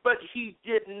done. But he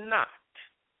did not.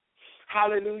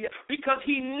 Hallelujah. Because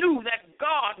he knew that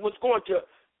God was going to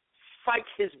fight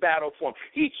his battle for him.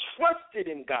 He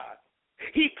trusted in God.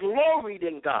 He gloried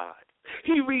in God.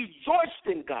 He rejoiced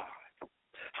in God.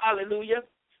 Hallelujah.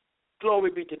 Glory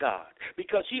be to God.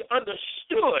 Because he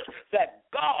understood that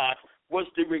God was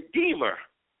the redeemer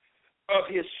of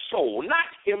his soul, not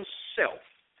himself,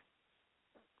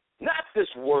 not this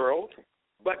world,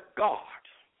 but God.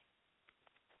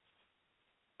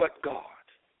 But God.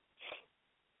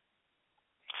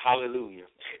 Hallelujah.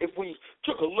 If we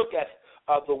took a look at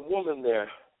the woman there,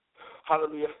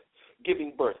 hallelujah,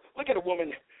 giving birth. Look at a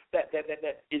woman that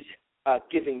is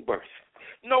giving birth.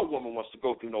 No woman wants to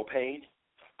go through no pain.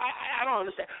 I don't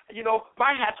understand. You know,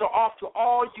 my hats are off to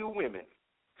all you women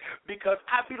because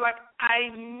I feel like I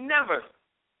ain't never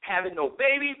having no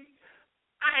baby.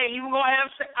 I ain't even going to have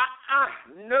sex.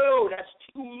 No, that's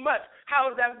too much.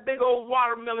 How is that big old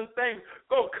watermelon thing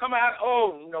going to come out?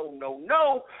 Oh,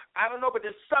 no. I don't know, but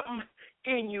there's something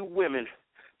in you women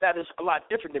that is a lot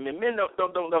different than men. Men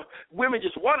don't know. Women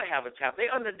just want to have a child.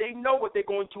 They know what they're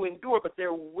going to endure, but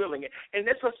they're willing it. And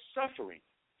it's a suffering.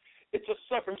 It's a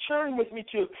suffering. Turn with me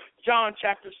to John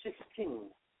chapter 16.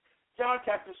 John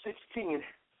chapter 16,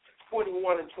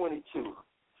 21 and 22.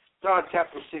 John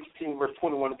chapter 16, verse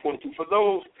 21 and 22. For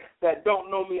those that don't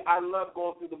know me, I love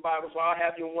going through the Bible, so I'll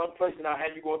have you in one place and I'll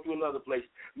have you going through another place.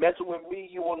 Messing with me,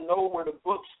 you will know where the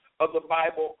books of the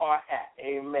Bible are at.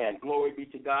 Amen. Glory be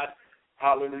to God.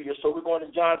 Hallelujah. So we're going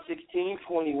to John 16,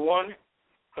 21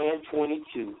 and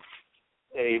 22.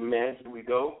 Amen. Here we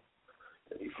go.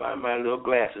 Let me find my little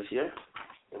glasses here.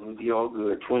 And we'll be all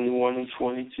good. 21 and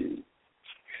 22.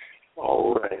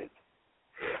 All right.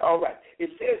 It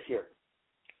says here,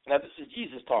 now this is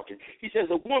Jesus talking. He says,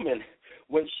 a woman,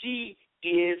 when she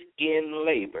is in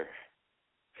labor,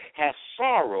 has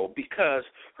sorrow because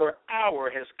her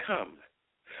hour has come.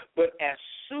 But as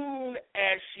soon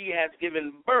as she has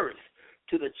given birth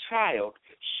to the child,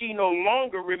 she no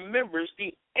longer remembers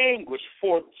the anguish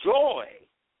for joy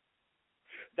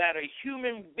that a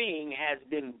human being has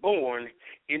been born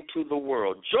into the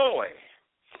world. Joy.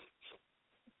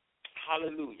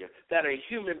 Hallelujah. That a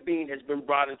human being has been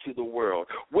brought into the world.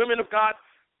 Women of God,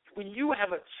 when you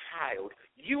have a child,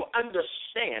 you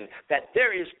understand that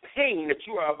there is pain that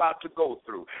you are about to go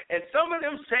through. And some of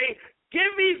them say,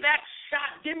 give me that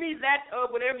shot, give me that,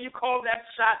 whatever you call that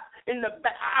shot in the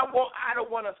back. I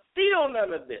don't want to feel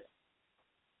none of this.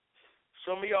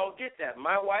 Some of y'all get that.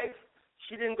 My wife,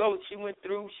 She didn't go. She went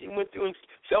through and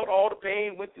felt all the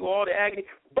pain, went through all the agony.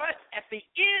 But at the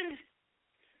end,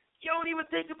 you don't even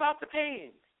think about the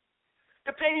pain.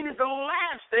 The pain is the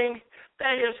last thing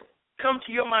that has come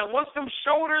to your mind. Once them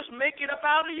shoulders make it up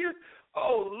out of you,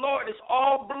 oh, Lord, it's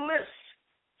all bliss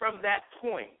from that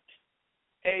point.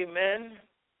 Amen.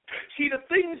 See, the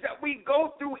things that we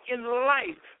go through in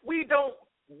life, we don't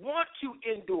want to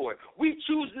endure. We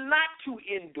choose not to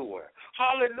endure.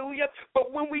 Hallelujah.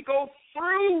 But when we go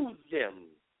through them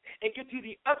and get to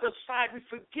the other side, we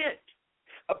forget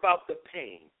about the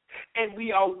pain. And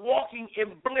we are walking in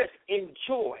bliss, in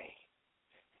joy.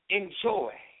 In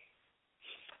joy.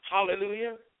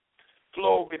 Hallelujah.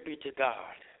 Glory be to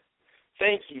God.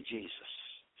 Thank you, Jesus.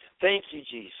 Thank you,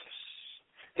 Jesus.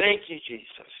 Thank you,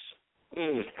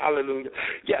 Jesus. Hallelujah.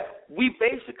 Yeah, we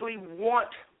basically want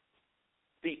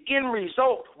the end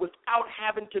result without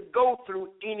having to go through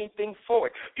anything for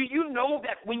it. Do you know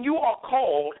that when you are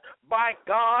called by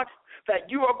God, that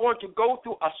you are going to go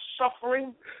through a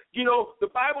suffering? You know, the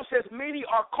Bible says many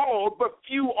are called, but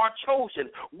few are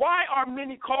chosen. Why are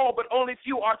many called, but only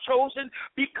few are chosen?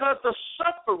 Because the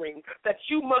suffering that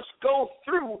you must go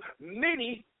through,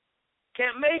 many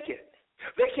can't make it.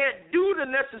 They can't do the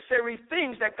necessary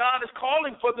things that God is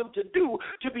calling for them to do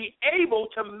to be able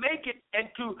to make it and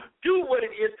to do what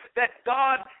it is that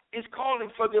God is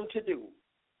calling for them to do.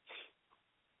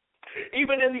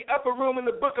 Even in the upper room in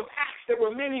the book of Acts, there were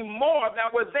many more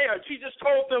that were there. Jesus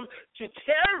told them to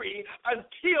tarry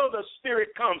until the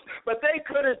Spirit comes. But they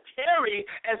couldn't tarry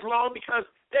as long because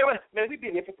they were, man, we've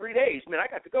been here for 3 days. Man, I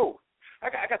got to go. I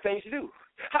got things to do.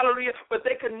 Hallelujah. But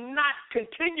they could not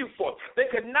continue forth. They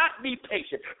could not be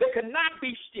patient. They could not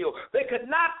be still. They could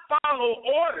not follow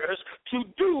orders to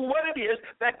do what it is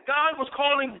that God was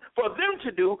calling for them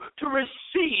to do to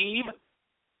receive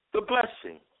the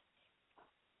blessing.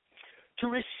 To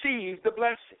receive the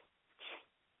blessing.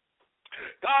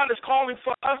 God is calling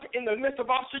for us in the midst of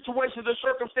our situations and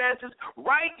circumstances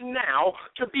right now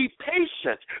to be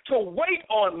patient, to wait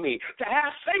on me, to have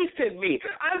faith in me.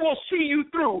 I will see you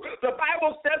through. The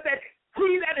Bible says that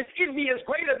he that is in me is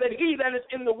greater than he that is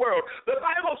in the world. The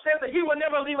Bible says that he will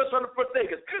never leave us or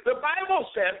forsake us. The Bible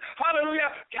says,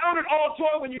 hallelujah, count it all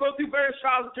joy when you go through various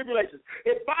trials and tribulations.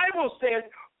 The Bible says,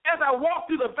 as I walk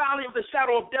through the valley of the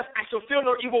shadow of death, I shall fear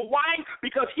no evil. Why?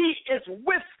 Because he is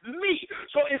with me.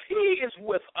 So if he is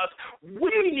with us, we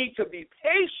need to be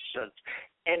patient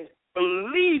and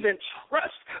believe and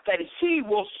trust that he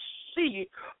will see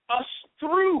us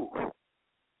through.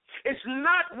 It's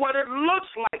not what it looks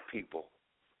like, people.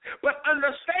 But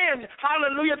understand,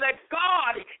 hallelujah, that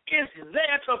God is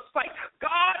there to fight.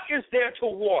 God is there to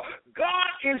war. God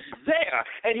is there,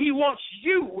 and he wants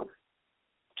you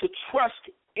to trust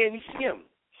in him.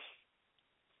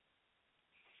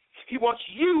 He wants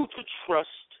you to trust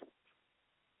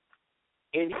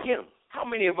in him. How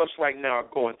many of us right now are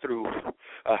going through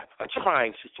a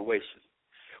trying situation?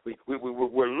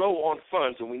 We're low on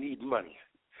funds and we need money.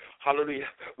 Hallelujah.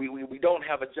 We don't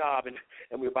have a job and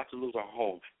we're about to lose our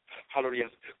home. Hallelujah.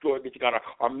 Glory be to God.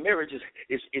 Our marriage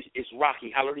is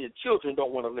rocky. Hallelujah. Children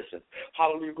don't want to listen.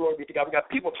 Hallelujah. Glory be to God. We got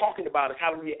people talking about it.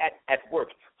 Hallelujah. At work.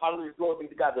 Hallelujah. Glory be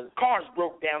to God. The cars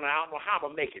broke down and I don't know how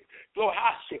to make it. Glory.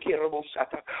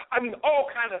 I mean, all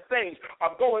kinds of things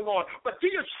are going on. But do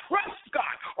you trust God?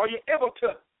 Are you able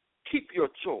to keep your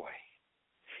joy?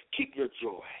 Keep your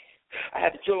joy. I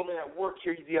had a gentleman at work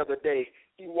here the other day.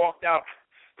 He walked out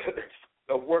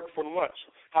of work for lunch.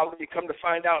 Hallelujah. Come to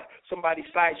find out somebody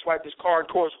sideswiped his car and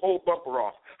tore his whole bumper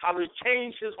off. Hallelujah.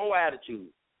 Changed his whole attitude.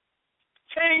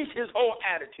 Changed his whole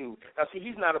attitude. Now, see,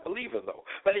 he's not a believer, though.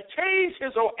 But it changed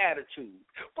his whole attitude.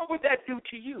 What would that do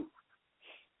to you?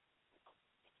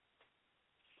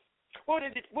 What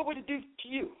would it do to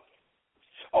you?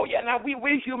 Oh, yeah, now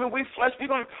we're human, we're flesh. We're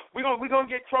gonna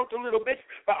get crunk a little bit.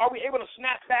 But are we able to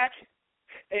snap back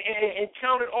and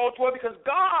count it all joy? Because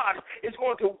God is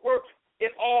going to work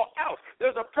it all out.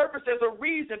 There's a purpose, there's a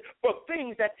reason for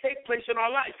things that take place in our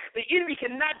life. The enemy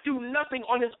cannot do nothing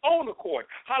on his own accord.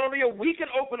 Hallelujah. We can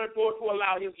open a door to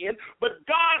allow him in, but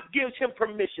God gives him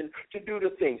permission to do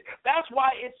the things. That's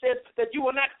why it says that you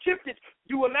will not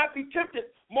be tempted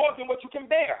more than what you can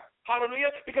bear. Hallelujah.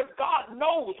 Because God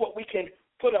knows what we can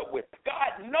put up with.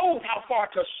 God knows how far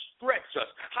to stretch us.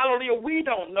 Hallelujah. We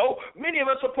don't know. Many of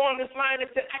us are upon this line and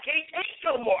said, I can't take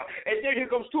no more. And then here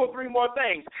comes 2 or 3 more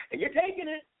things. And you're taking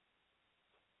it.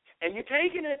 And you're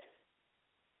taking it.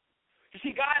 You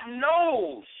see, God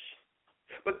knows.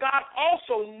 But God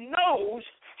also knows,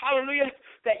 hallelujah,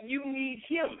 that you need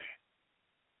him.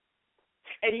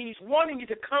 And he's wanting you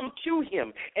to come to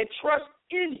him and trust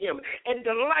in him and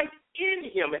delight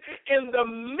in him in the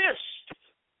midst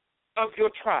of your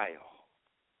trial.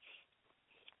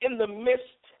 In the midst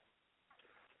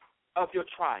of your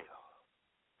trial.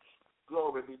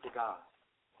 Glory be to God.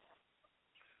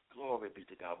 Glory be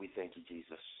to God. We thank you,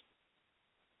 Jesus.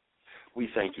 We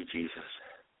thank you, Jesus.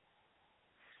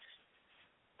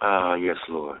 Yes,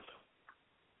 Lord.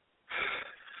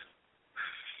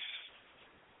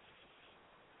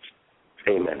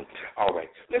 Amen. All right.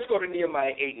 Let's go to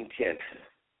Nehemiah 8 and 10.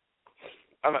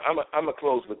 I'm going to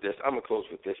close with this.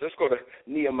 Let's go to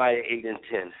Nehemiah 8 and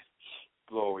 10.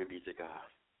 Glory be to God.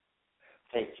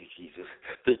 Thank you, Jesus.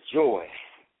 The joy.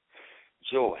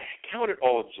 Count it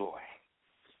all joy.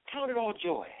 Count it all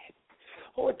joy.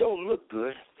 Oh, it don't look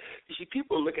good. You see,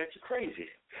 people look at you crazy.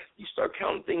 You start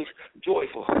counting things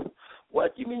joyful.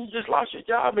 What? You mean you just lost your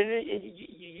job and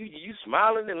you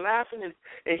smiling and laughing and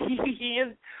he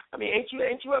and I mean, ain't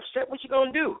you upset? What you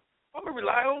gonna do? I'm gonna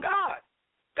rely on God.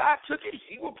 God took it.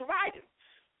 He will provide it.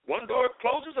 One door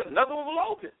closes, another one will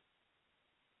open.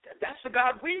 That's the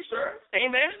God we serve.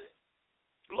 Amen.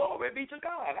 Glory be to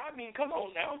God. I mean, come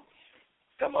on now.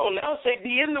 Say,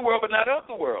 be in the world, but not of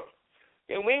the world.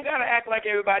 And we ain't got to act like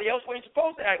everybody else. We ain't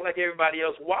supposed to act like everybody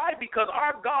else. Why? Because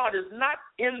our God is not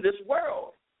in this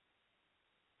world.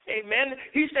 Amen.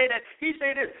 He say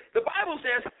this. The Bible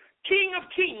says, King of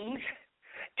kings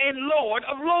and Lord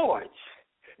of lords.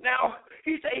 Now,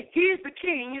 he say he's the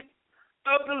king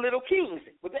of the little kings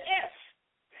with the S.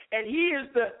 And he is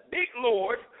the big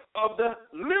Lord of the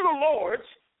little lords,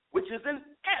 which is an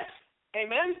S.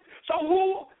 Amen. So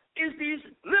who is these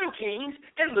little kings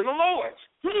and little lords?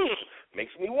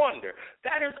 Makes me wonder.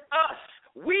 That is us.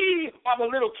 We are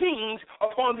the little kings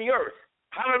upon the earth.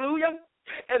 Hallelujah.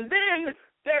 And then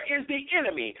there is the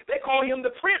enemy. They call him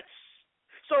the prince.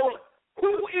 So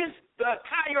who is the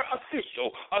higher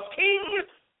official, a king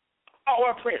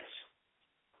or a prince?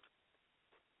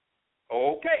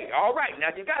 Okay, all right, now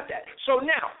you got that. So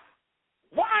now,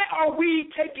 why are we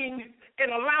taking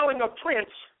and allowing a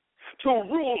prince to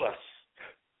rule us?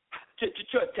 To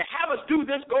have us do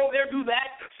this, go there, do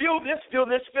that, feel this, feel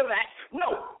that.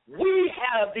 No, we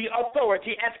have the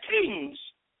authority as kings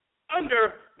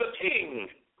under the king.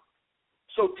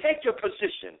 So take your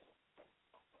position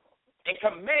and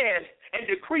command and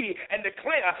decree and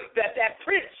declare that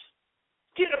prince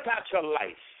get about your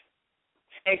life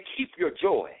and keep your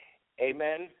joy,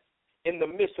 amen, in the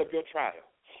midst of your trial.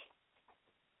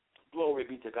 Glory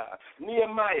be to God.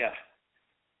 Nehemiah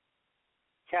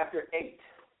chapter 8.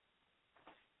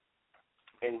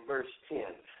 In verse 10.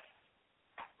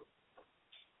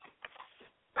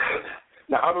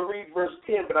 Now, I'm going to read verse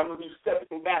 10, but I'm going to be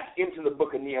stepping back into the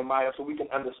book of Nehemiah so we can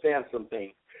understand some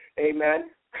things. Amen.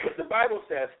 The Bible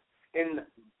says in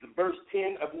verse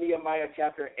 10 of Nehemiah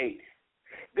chapter 8,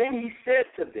 then he said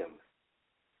to them,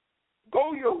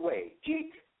 go your way,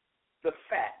 eat the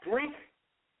fat, drink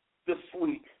the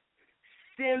sweet,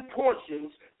 send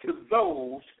portions to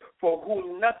those for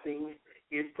whom nothing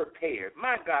is prepared.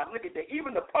 My God, look at that.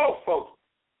 Even the poor folks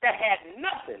that had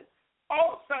nothing,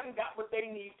 all of a sudden got what they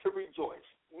need to rejoice.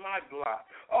 My God.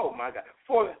 Oh, my God.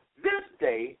 For this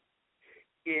day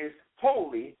is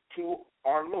holy to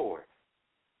our Lord.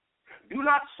 Do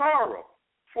not sorrow,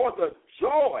 for the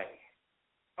joy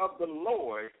of the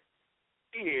Lord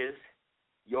is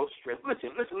your strength. Listen.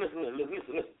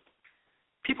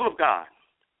 People of God,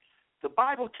 the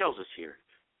Bible tells us here,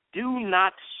 do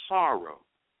not sorrow.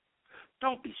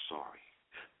 Don't be sorry.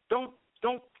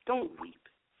 Don't weep.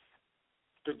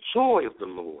 The joy of the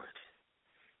Lord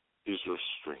is your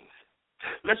strength.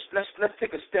 Let's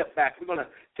take a step back. We're going to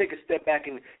take a step back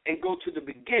and go to the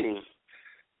beginning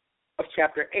of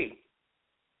chapter 8.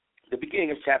 The beginning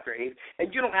of chapter 8.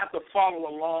 And you don't have to follow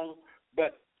along,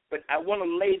 but I want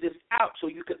to lay this out so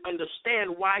you can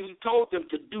understand why he told them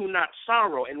to do not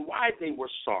sorrow and why they were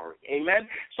sorry. Amen?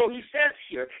 So he says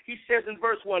here, in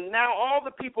verse 1, now all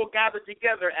the people gathered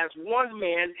together as one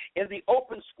man in the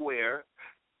open square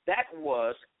that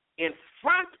was in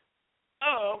front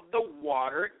of the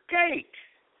water gate.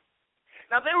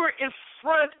 Now they were in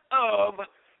front of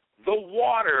the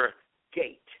water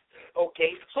gate.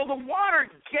 Okay, so the water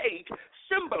gate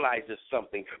symbolizes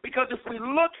something, because if we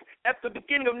look at the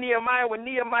beginning of Nehemiah, when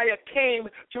Nehemiah came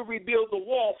to rebuild the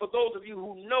wall, for those of you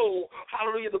who know,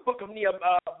 hallelujah, the book of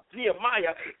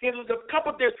Nehemiah,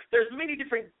 there's many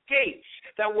different gates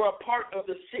that were a part of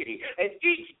the city, and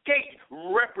each gate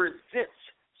represents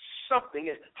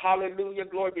something. Hallelujah,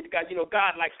 glory be to God. You know,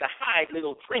 God likes to hide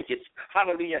little trinkets,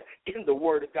 hallelujah, in the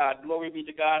word of God. Glory be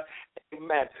to God.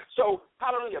 Amen. So,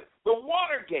 hallelujah. The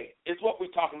water gate is what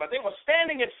we're talking about. They were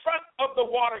standing in front of the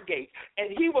water gate,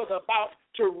 and he was about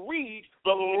to read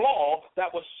the law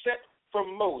that was set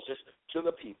from Moses to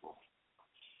the people.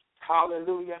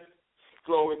 Hallelujah.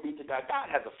 Glory be to God. God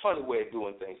has a funny way of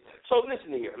doing things. So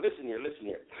listen here.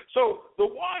 So the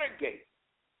water gate,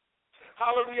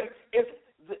 hallelujah, it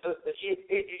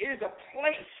is a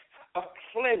place of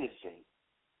cleansing.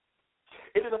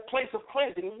 It is a place of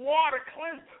cleansing. Water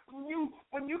cleansing.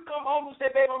 When you come home and say,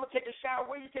 babe, I'm going to take a shower,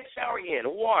 where do you take a shower in?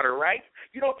 Water, right?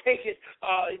 You don't take it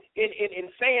in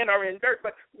sand or in dirt,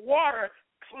 but water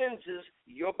cleanses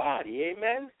your body.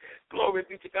 Amen? Glory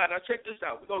be to God. Now check this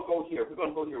out. We're going to go here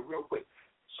real quick.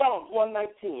 Psalms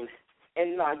 119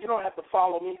 and 9. You don't have to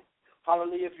follow me.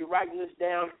 Hallelujah. If you're writing this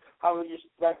down, hallelujah, just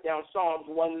write down Psalms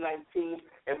 119,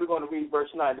 and we're going to read verse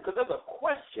 9, because there's a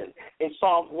question in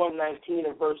Psalms 119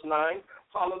 and verse 9.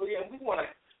 Hallelujah. And we want to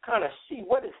kind of see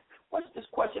what's this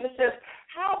question. It says,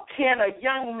 how can a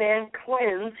young man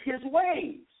cleanse his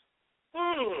ways?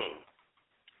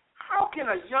 How can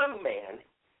a young man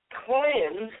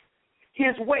cleanse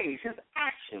his ways, his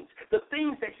actions, the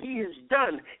things that he has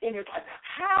done in his life?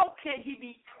 How can he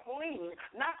be clean,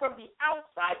 not from the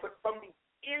outside, but from the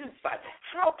inside?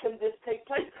 How can this take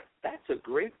place? That's a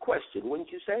great question, wouldn't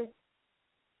you say?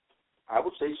 I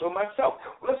would say so myself.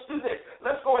 Let's do this.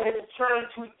 Let's go ahead and turn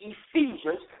to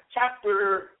Ephesians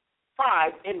chapter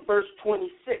 5 and verse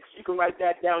 26. You can write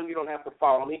that down. You don't have to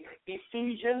follow me.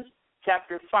 Ephesians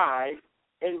chapter 5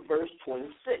 and verse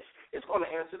 26. It's going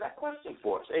to answer that question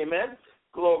for us. Amen.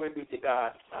 Glory be to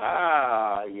God.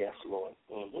 Yes, Lord.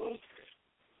 5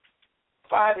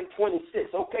 and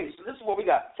 26. Okay, so this is what we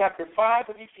got. Chapter 5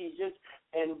 of Ephesians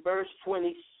and verse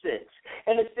 26.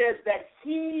 And it says that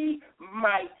he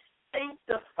might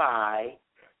sanctify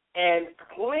and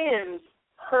cleanse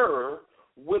her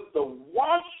with the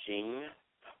washing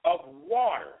of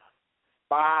water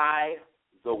by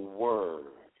the word.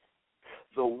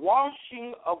 The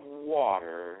washing of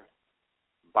water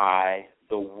by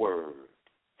the word.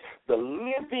 The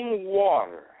living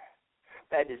water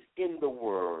that is in the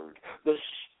word. The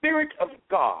Spirit of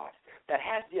God that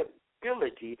has the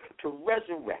ability to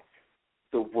resurrect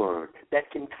the word, that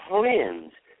can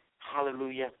cleanse,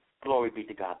 hallelujah, glory be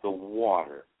to God, the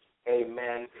water.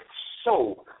 Amen.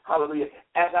 So, hallelujah,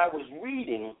 as I was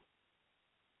reading,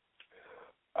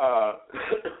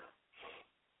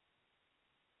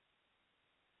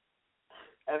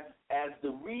 as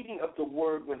the reading of the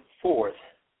word went forth,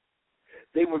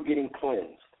 they were getting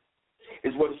cleansed,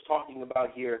 is what it's talking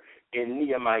about here in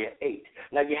Nehemiah 8.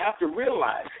 Now, you have to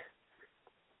realize,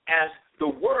 as the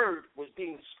word was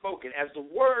being spoken, as the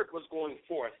word was going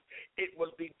forth, it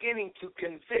was beginning to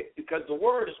convict, because the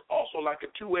word is also like a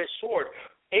two-edged sword,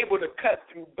 able to cut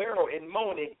through marrow and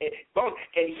bone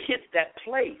and hit that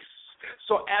place.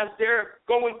 So as they're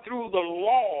going through the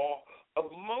law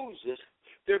of Moses,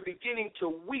 they're beginning to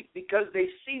weep because they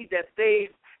see that they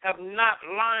have not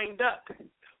lined up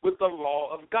with the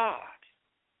law of God.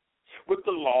 But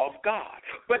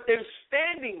they're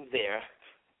standing there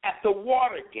at the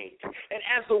water gate. And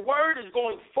as the word is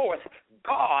going forth,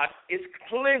 God is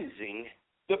cleansing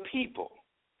the people.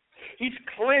 He's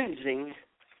cleansing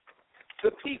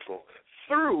the people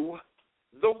through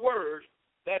the word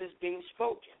that is being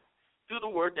spoken.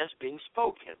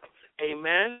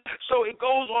 Amen. So it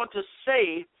goes on to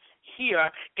say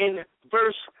here in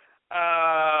verse,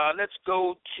 let's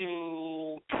go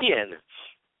to 10.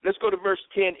 Let's go to verse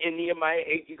 10 in Nehemiah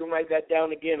 8. You can write that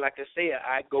down again. Like I say,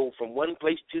 I go from one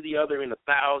place to the other in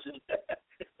 1,000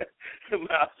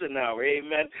 miles an hour.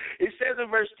 Amen. It says in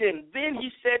verse 10, then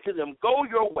he said to them, go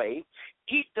your way,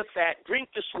 eat the fat, drink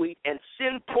the sweet, and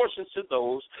send portions to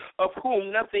those of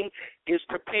whom nothing is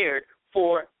prepared,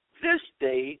 for this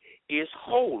day is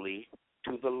holy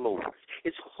to the Lord.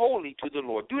 It's holy to the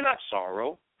Lord. Do not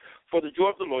sorrow, for the joy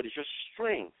of the Lord is your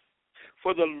strength.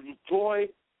 For the joy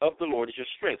of the Lord is your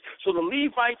strength. So the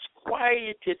Levites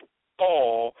quieted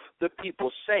all the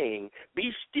people, saying,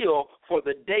 be still, for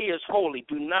the day is holy.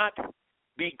 Do not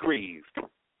be grieved.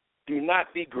 Do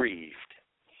not be grieved.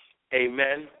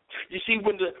 Amen. You see,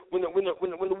 when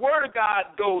the word of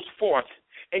God goes forth,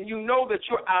 and you know that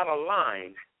you're out of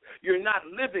line, you're not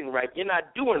living right, you're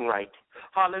not doing right,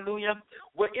 hallelujah,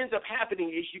 what ends up happening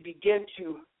is you begin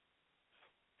to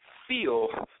feel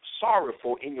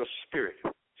sorrowful in your spirit.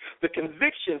 The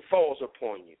conviction falls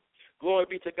upon you. Glory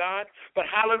be to God. But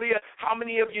hallelujah, how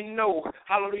many of you know,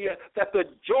 hallelujah, that the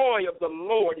joy of the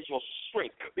Lord is your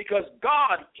strength? Because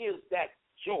God is that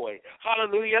joy.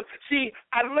 Hallelujah. See,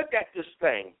 I looked at this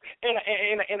thing,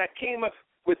 and I came up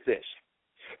with this,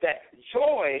 that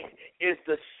joy is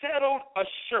the settled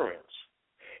assurance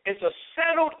It's a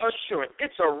settled assurance.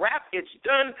 It's a wrap. It's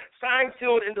done, signed,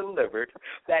 sealed, and delivered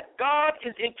that God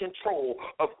is in control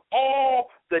of all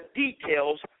the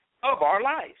details of our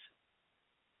lives.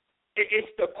 It's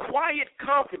the quiet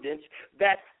confidence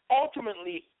that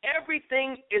ultimately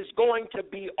everything is going to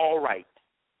be all right.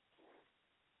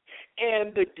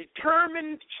 And the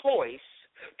determined choice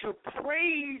to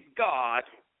praise God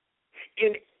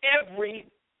in every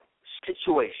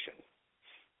situation.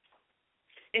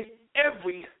 In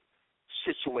every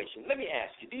situation. Let me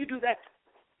ask you, do you do that?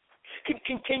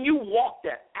 Can you walk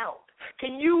that out?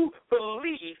 Can you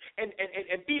believe and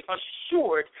be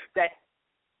assured that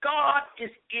God is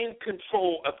in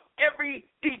control of every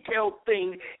detailed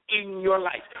thing in your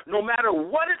life? No matter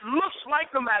what it looks like,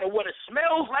 no matter what it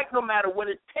smells like, no matter what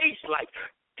it tastes like,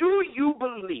 do you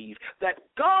believe that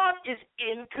God is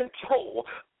in control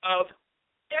of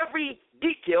every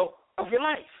detail of your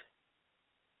life?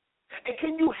 And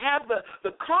can you have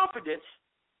the confidence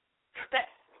that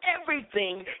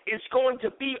everything is going to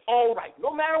be all right,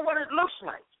 no matter what it looks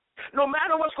like, no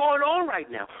matter what's going on right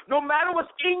now, no matter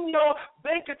what's in your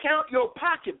bank account, your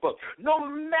pocketbook, no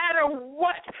matter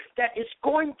what, that it's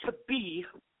going to be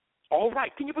all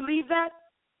right? Can you believe that?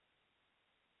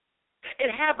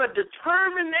 And have a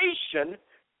determination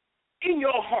in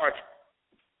your heart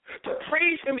to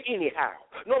praise him anyhow,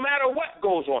 no matter what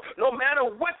goes on, no matter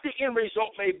what the end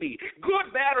result may be,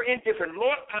 good, bad, or indifferent.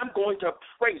 Lord, I'm going to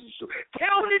praise you.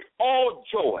 Count it all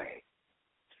joy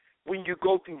when you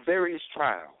go through various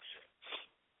trials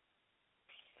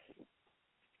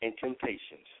and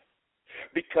temptations,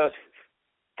 because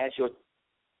as your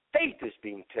faith is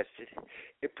being tested,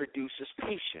 it produces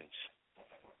patience.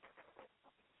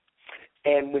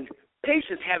 And when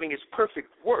patience having its perfect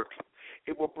work,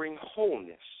 it will bring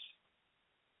wholeness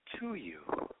to you.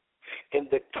 And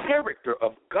the character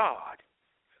of God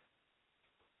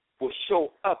will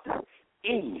show up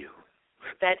in you.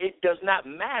 That it does not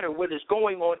matter what is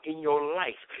going on in your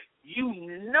life. You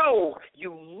know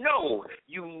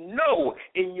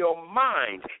in your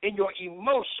mind, in your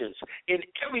emotions, in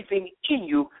everything in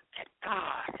you that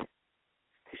God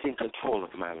is in control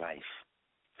of my life.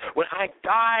 When I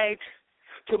died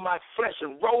to my flesh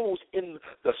and rose in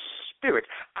the Spirit,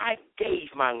 I gave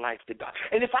my life to God.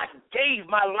 And if I gave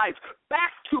my life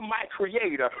back to my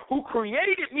Creator, who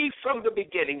created me from the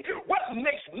beginning, what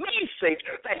makes me think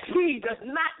that he does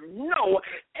not know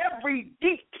every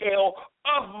detail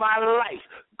of my life,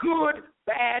 good,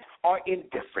 bad, or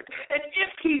indifferent? And if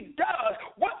he does,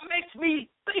 what makes me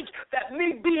think that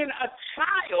me being a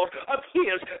child of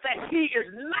his, that he is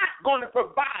not going to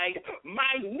provide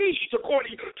my needs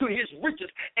according to his riches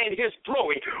and his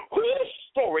glory? Whose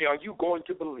story are you going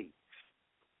to believe?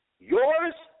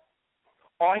 Yours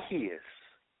or his?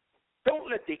 Don't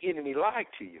let the enemy lie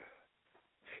to you.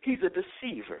 He's a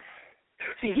deceiver.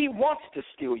 See, he wants to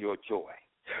steal your joy.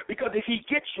 Because if he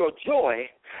gets your joy,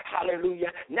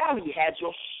 hallelujah, now he has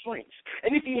your strength.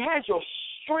 And if he has your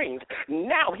strength,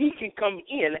 now he can come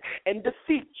in and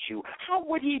defeat you. How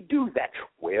would he do that?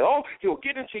 Well, he'll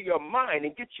get into your mind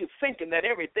and get you thinking that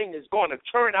everything is going to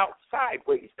turn out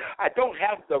sideways. I don't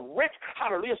have the rent,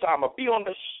 hallelujah, so I'm going to be on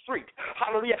the street.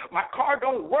 Hallelujah, my car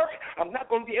don't work. I'm not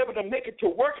going to be able to make it to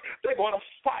work. They're going to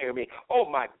fire me. Oh,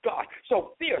 my God.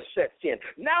 So fear sets in.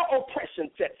 Now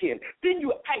oppression sets in. Then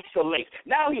you isolate.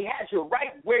 Now he has you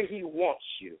right where he wants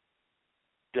you,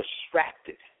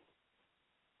 distracted,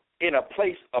 in a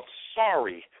place of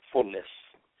sorrowfulness,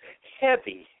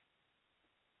 heavy,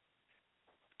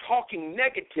 talking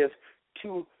negative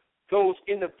to those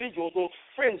individuals, those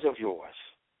friends of yours,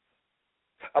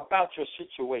 about your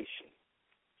situation.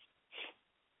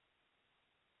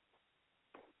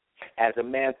 As a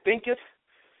man thinketh,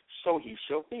 so he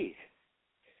shall be.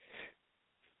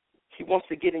 He wants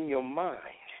to get in your mind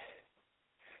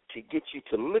to get you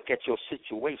to look at your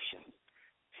situation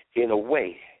in a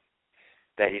way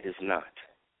that it is not.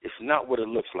 It's not what it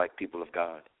looks like, people of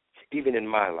God. Even in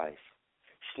my life,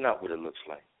 it's not what it looks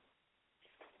like.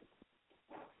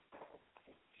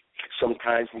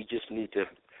 Sometimes we just need to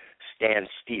stand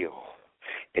still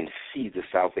and see the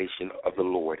salvation of the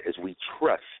Lord as we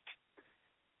trust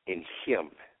in him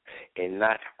and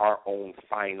not our own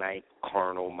finite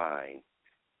carnal mind.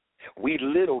 We're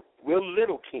little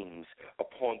kings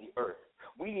upon the earth.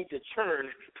 We need to turn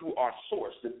to our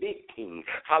source, the big king,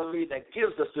 hallelujah, that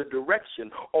gives us the direction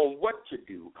on what to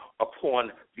do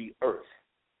upon the earth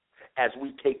as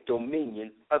we take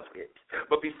dominion of it.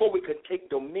 But before we can take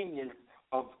dominion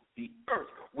of the earth,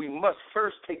 we must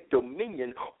first take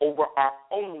dominion over our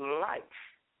own life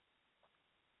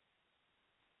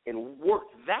and work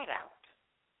that out.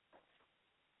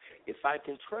 If I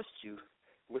can trust you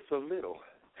with a little,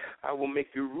 I will make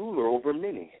you ruler over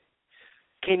many.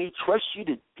 Can he trust you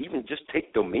to even just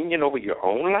take dominion over your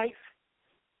own life?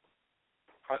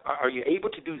 Are you able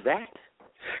to do that?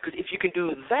 Because if you can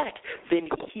do that, then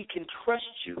he can trust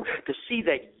you to see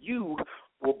that you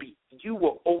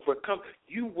will overcome.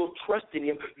 You will trust in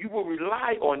him. You will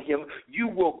rely on him. You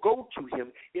will go to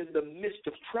him in the midst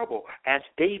of trouble, as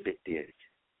David did.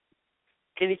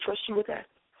 Can he trust you with that?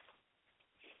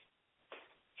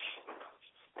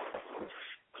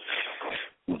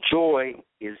 Joy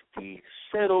is the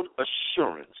settled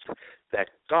assurance that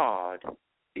God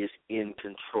is in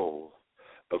control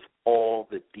of all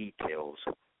the details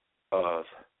of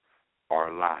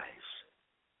our lives.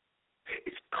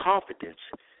 It's confidence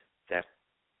that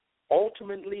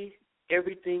ultimately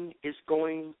everything is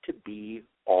going to be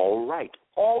all right.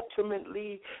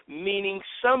 Ultimately, meaning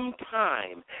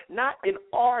sometime, not in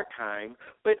our time,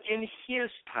 but in his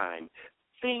time,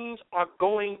 things are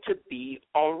going to be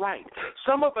all right.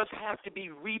 Some of us have to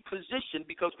be repositioned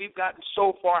because we've gotten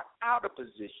so far out of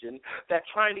position that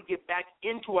trying to get back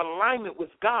into alignment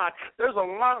with God, there's a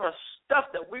lot of stuff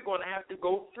that we're going to have to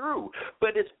go through.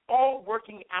 But it's all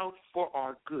working out for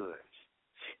our good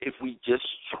if we just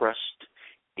trust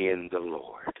in the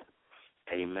Lord.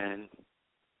 Amen.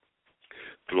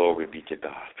 Glory be to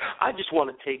God. I just want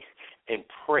to take and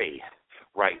pray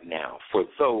right now for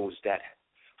those that,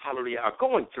 hallelujah, are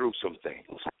going through some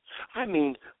things. I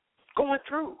mean, going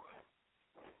through.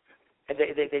 And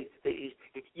they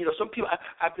some people,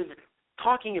 I've been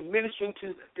talking and ministering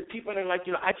to people, and they're like,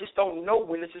 I just don't know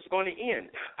when this is going to end.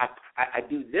 I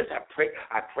do this, I pray,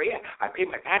 I pay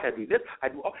my tithe, I do this, I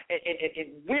do all, and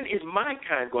when is my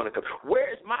time going to come?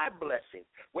 Where is my blessing?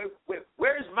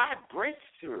 Where is my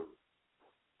breakthrough?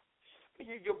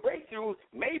 Your breakthrough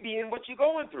may be in what you're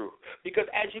going through, because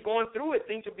as you're going through it,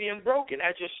 things are being broken.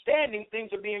 As you're standing,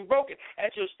 things are being broken.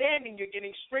 As you're standing, you're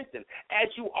getting strengthened. As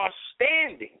you are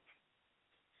standing,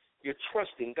 you're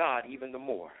trusting God even the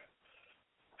more.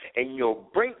 And your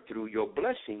breakthrough, your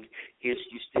blessing, is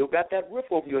you still got that roof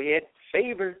over your head,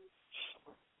 favor.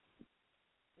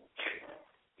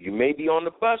 You may be on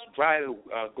the bus,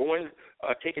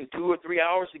 taking 2 or 3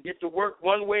 hours to get to work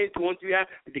one way, 2 and 3 hours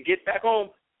to get back home,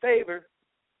 favor.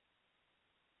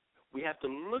 We have to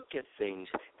look at things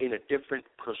in a different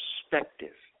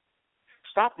perspective.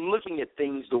 Stop looking at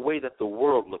things the way that the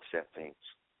world looks at things.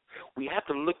 We have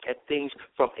to look at things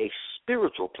from a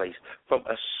spiritual place,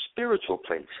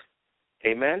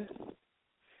 Amen?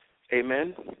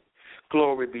 Amen?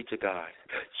 Glory be to God.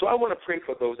 So I want to pray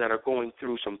for those that are going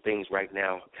through some things right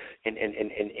now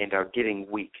and are getting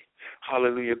weak.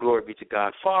 Hallelujah. Glory be to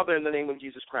God. Father, in the name of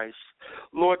Jesus Christ,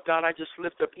 Lord God, I just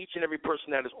lift up each and every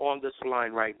person that is on this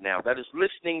line right now, that is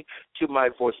listening to my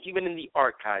voice, even in the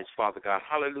archives, Father God,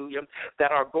 hallelujah,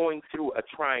 that are going through a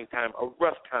trying time, a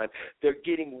rough time. They're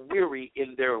getting weary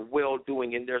in their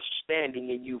well-doing, and they're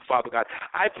standing in you, Father God.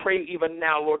 I pray even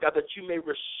now, Lord God, that you may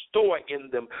restore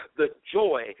in them the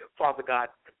joy, Father God,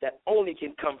 that only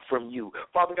can come from you.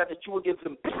 Father God, that you will give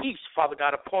them peace, Father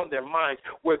God, upon their minds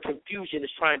where confusion is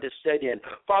trying to set in.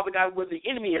 Father God, where the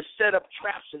enemy has set up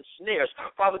traps and snares,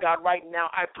 Father God, right now,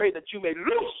 I pray that you may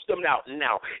loose them out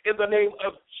now in the name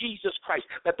of Jesus Christ,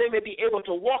 that they may be able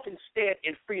to walk and stand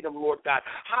in freedom, Lord God.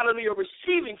 Hallelujah,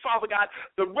 receiving, Father God,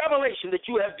 the revelation that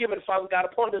you have given, Father God,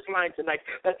 upon this line tonight,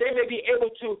 that they may be able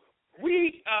to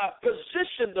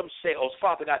reposition themselves,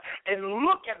 Father God, and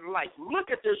look at life,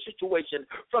 look at their situation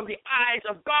from the eyes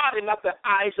of God and not the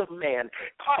eyes of man.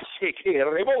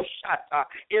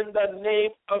 In the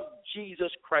name of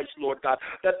Jesus Christ, Lord God,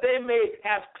 that they may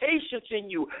have patience in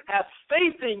you, have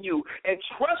faith in you, and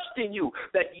trust in you,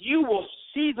 that you will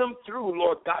see them through,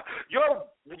 Lord God. You're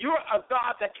a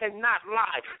God that cannot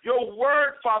lie. Your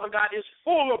word, Father God, is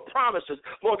full of promises,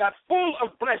 Lord God, full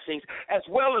of blessings, as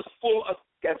well as full of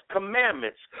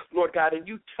commandments, Lord God. And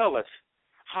you tell us,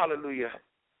 hallelujah,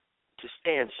 to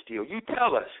stand still. You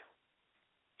tell us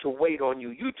to wait on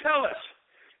you. You tell us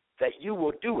that you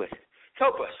will do it.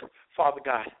 Help us, Father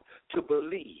God, to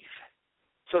believe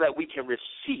so that we can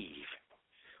receive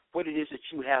what it is that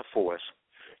you have for us.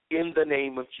 In the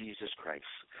name of Jesus Christ,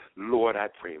 Lord, I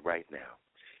pray right now.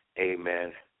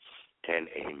 Amen and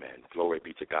amen. Glory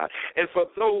be to God. And for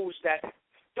those that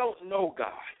don't know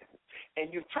God,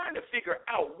 and you're trying to figure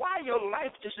out why your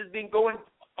life just has been going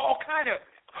all kind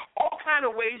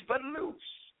of ways but loose,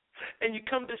 and you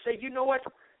come to say, you know what?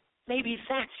 Maybe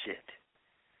that's it.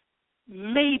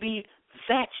 Maybe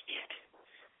that's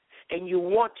it. And you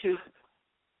want to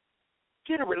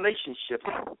get a relationship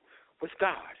with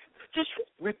God. Just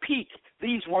repeat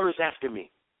these words after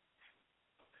me.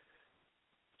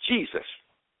 Jesus,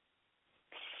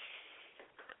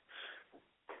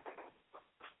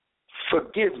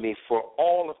 Forgive me for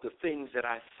all of the things that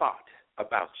I thought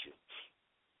about you.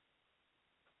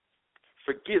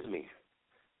 Forgive me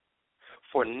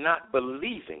for not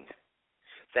believing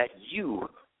that you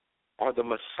are the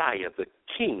Messiah, the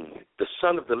King, the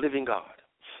Son of the living God.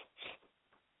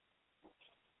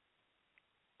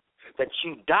 That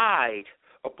you died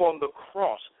upon the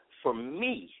cross for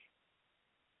me,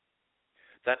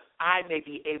 that I may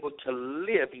be able to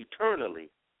live eternally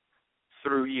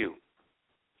through you.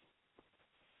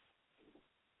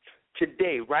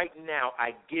 Today, right now,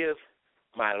 I give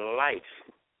my life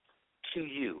to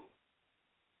you.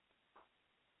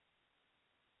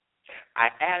 I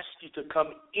ask you to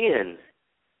come in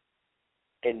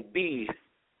and be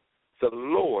the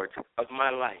Lord of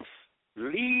my life.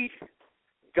 Lead,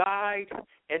 guide,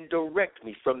 and direct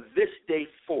me from this day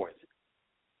forth,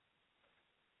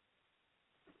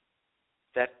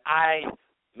 that I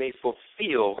may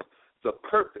fulfill the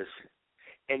purpose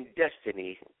and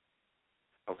destiny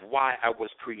of why I was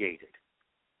created.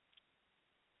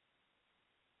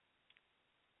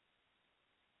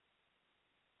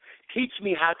 Teach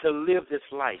me how to live this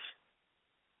life,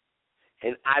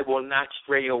 and I will not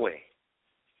stray away.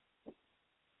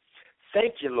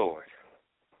 Thank you, Lord,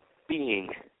 being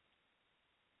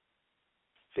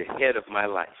the head of my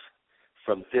life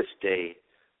from this day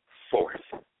forth.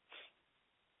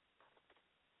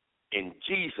 In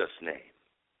Jesus' name,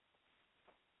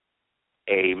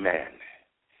 amen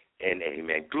and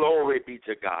amen. Glory be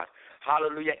to God.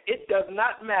 Hallelujah. It does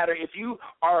not matter if you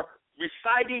are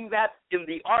reciting that in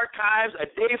the archives a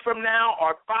day from now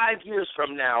or 5 years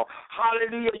from now.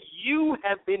 Hallelujah. You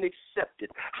have been accepted.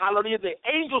 Hallelujah. The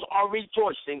angels are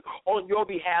rejoicing on your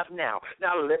behalf now.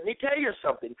 Now, let me tell you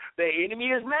something. The enemy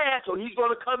is mad, so he's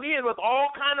going to come in with all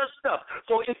kind of stuff.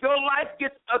 So if your life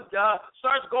gets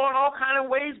starts going all kind of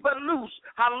ways but loose,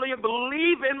 hallelujah,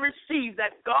 believe and receive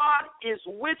that God is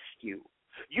with you.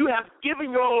 You have given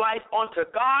your life unto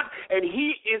God, and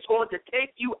he is going to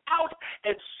take you out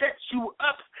and set you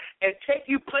up and take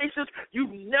you places you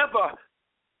never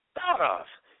thought of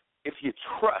if you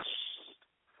trust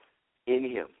in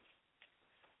him.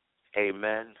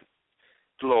 Amen.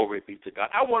 Glory be to God.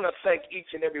 I want to thank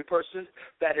each and every person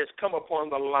that has come upon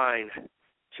the line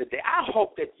today. I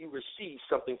hope that you receive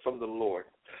something from the Lord.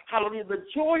 Hallelujah. The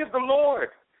joy of the Lord,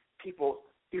 people,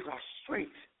 is our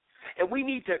strength. And we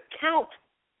need to count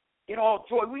it all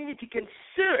joy. We need to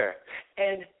consider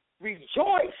and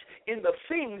rejoice in the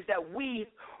things that we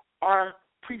are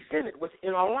presented with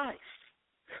in our life,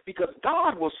 because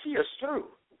God will see us through.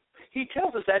 He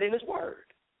tells us that in his word.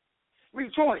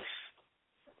 Rejoice.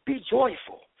 Be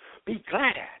joyful. Be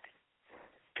glad.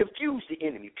 Confuse the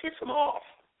enemy. Piss him off.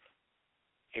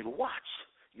 And watch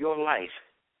your life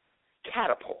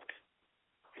catapult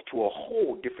into a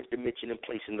whole different dimension and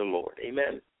place in the Lord.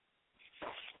 Amen.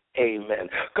 Amen.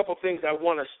 A couple things I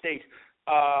want to state.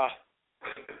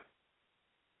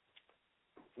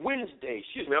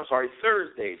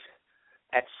 Thursdays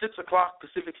at 6 o'clock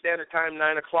Pacific Standard Time,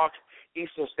 9 o'clock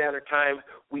Eastern Standard Time,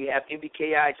 we have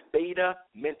MBKI's Beta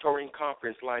Mentoring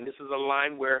Conference line. This is a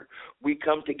line where we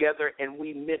come together and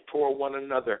we mentor one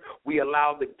another. We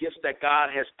allow the gifts that God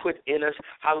has put in us,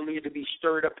 hallelujah, to be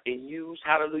stirred up and used,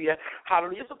 hallelujah.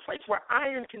 Hallelujah. It's a place where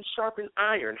iron can sharpen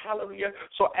iron, hallelujah.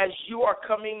 So as you are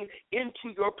coming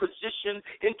into your position,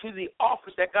 into the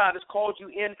office that God has called you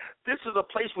in, this is a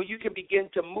place where you can begin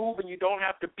to move and you don't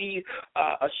have to be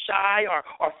shy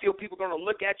or feel people are going to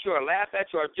look at you or laugh at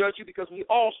you or judge you, because we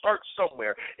all start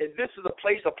somewhere. And this is a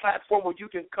place, a platform where you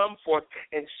can come forth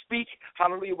and speak,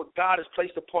 hallelujah, what God has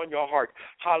placed upon your heart.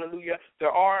 Hallelujah.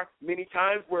 There are many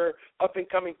times where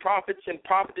up-and-coming prophets and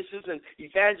prophetesses and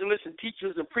evangelists and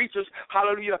teachers and preachers,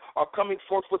 hallelujah, are coming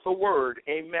forth with a word.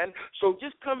 Amen. So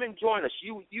just come and join us.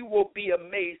 You will be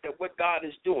amazed at what God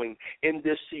is doing in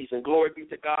this season. Glory be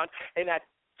to God. And at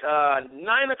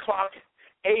 9 o'clock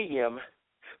a.m.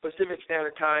 Pacific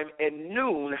Standard Time and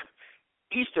noon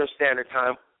Eastern Standard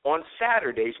Time on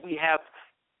Saturdays, we have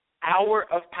Hour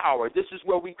of Power. This is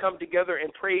where we come together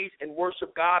and praise and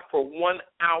worship God for 1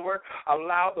 hour,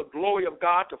 allow the glory of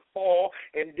God to fall,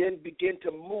 and then begin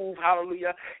to move,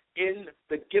 hallelujah, in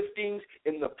the giftings,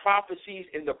 in the prophecies,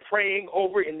 in the praying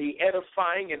over, in the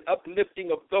edifying and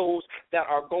uplifting of those that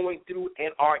are going through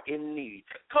and are in need.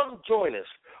 Come join us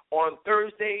on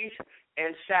Thursdays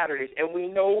and Saturdays. And we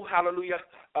know, hallelujah,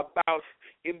 about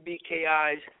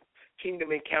MBKI's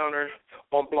Kingdom Encounter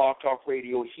on Blog Talk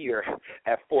Radio here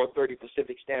at 4:30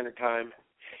 Pacific Standard Time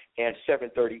and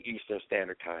 7:30 Eastern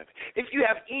Standard Time. If you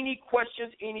have any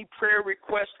questions, any prayer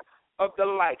requests, of the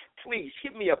like, please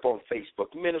hit me up on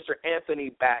Facebook, Minister Anthony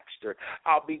Baxter.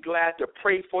 I'll be glad to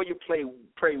pray for you, pray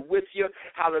with you,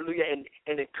 hallelujah,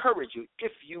 and encourage you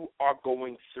if you are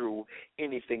going through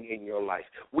anything in your life.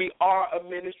 We are a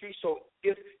ministry, so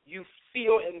if you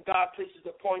feel and God places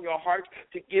upon your heart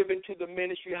to give into the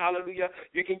ministry, hallelujah,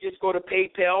 you can just go to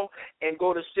PayPal and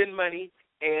go to send money,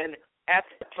 and at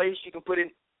the place you can put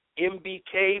in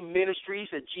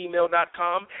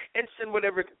mbkministries@gmail.com and send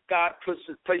whatever God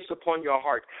placed upon your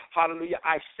heart. Hallelujah.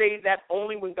 I say that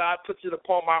only when God puts it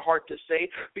upon my heart to say,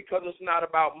 because it's not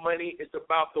about money. It's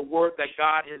about the word that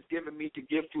God has given me to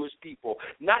give to his people,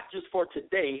 not just for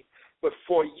today, but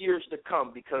for years to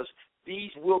come, because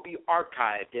these will be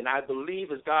archived. And I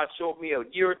believe, as God showed me a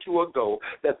year or two ago,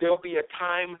 that there'll be a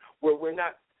time where we're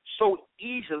not so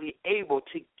easily able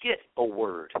to get a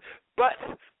word. But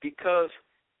because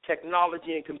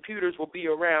technology and computers will be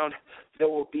around, there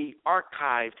will be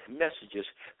archived messages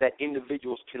that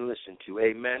individuals can listen to.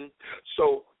 Amen.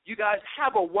 So you guys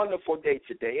have a wonderful day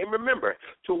today. And remember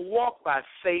to walk by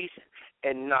faith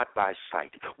and not by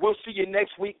sight. We'll see you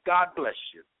next week. God bless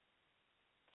you.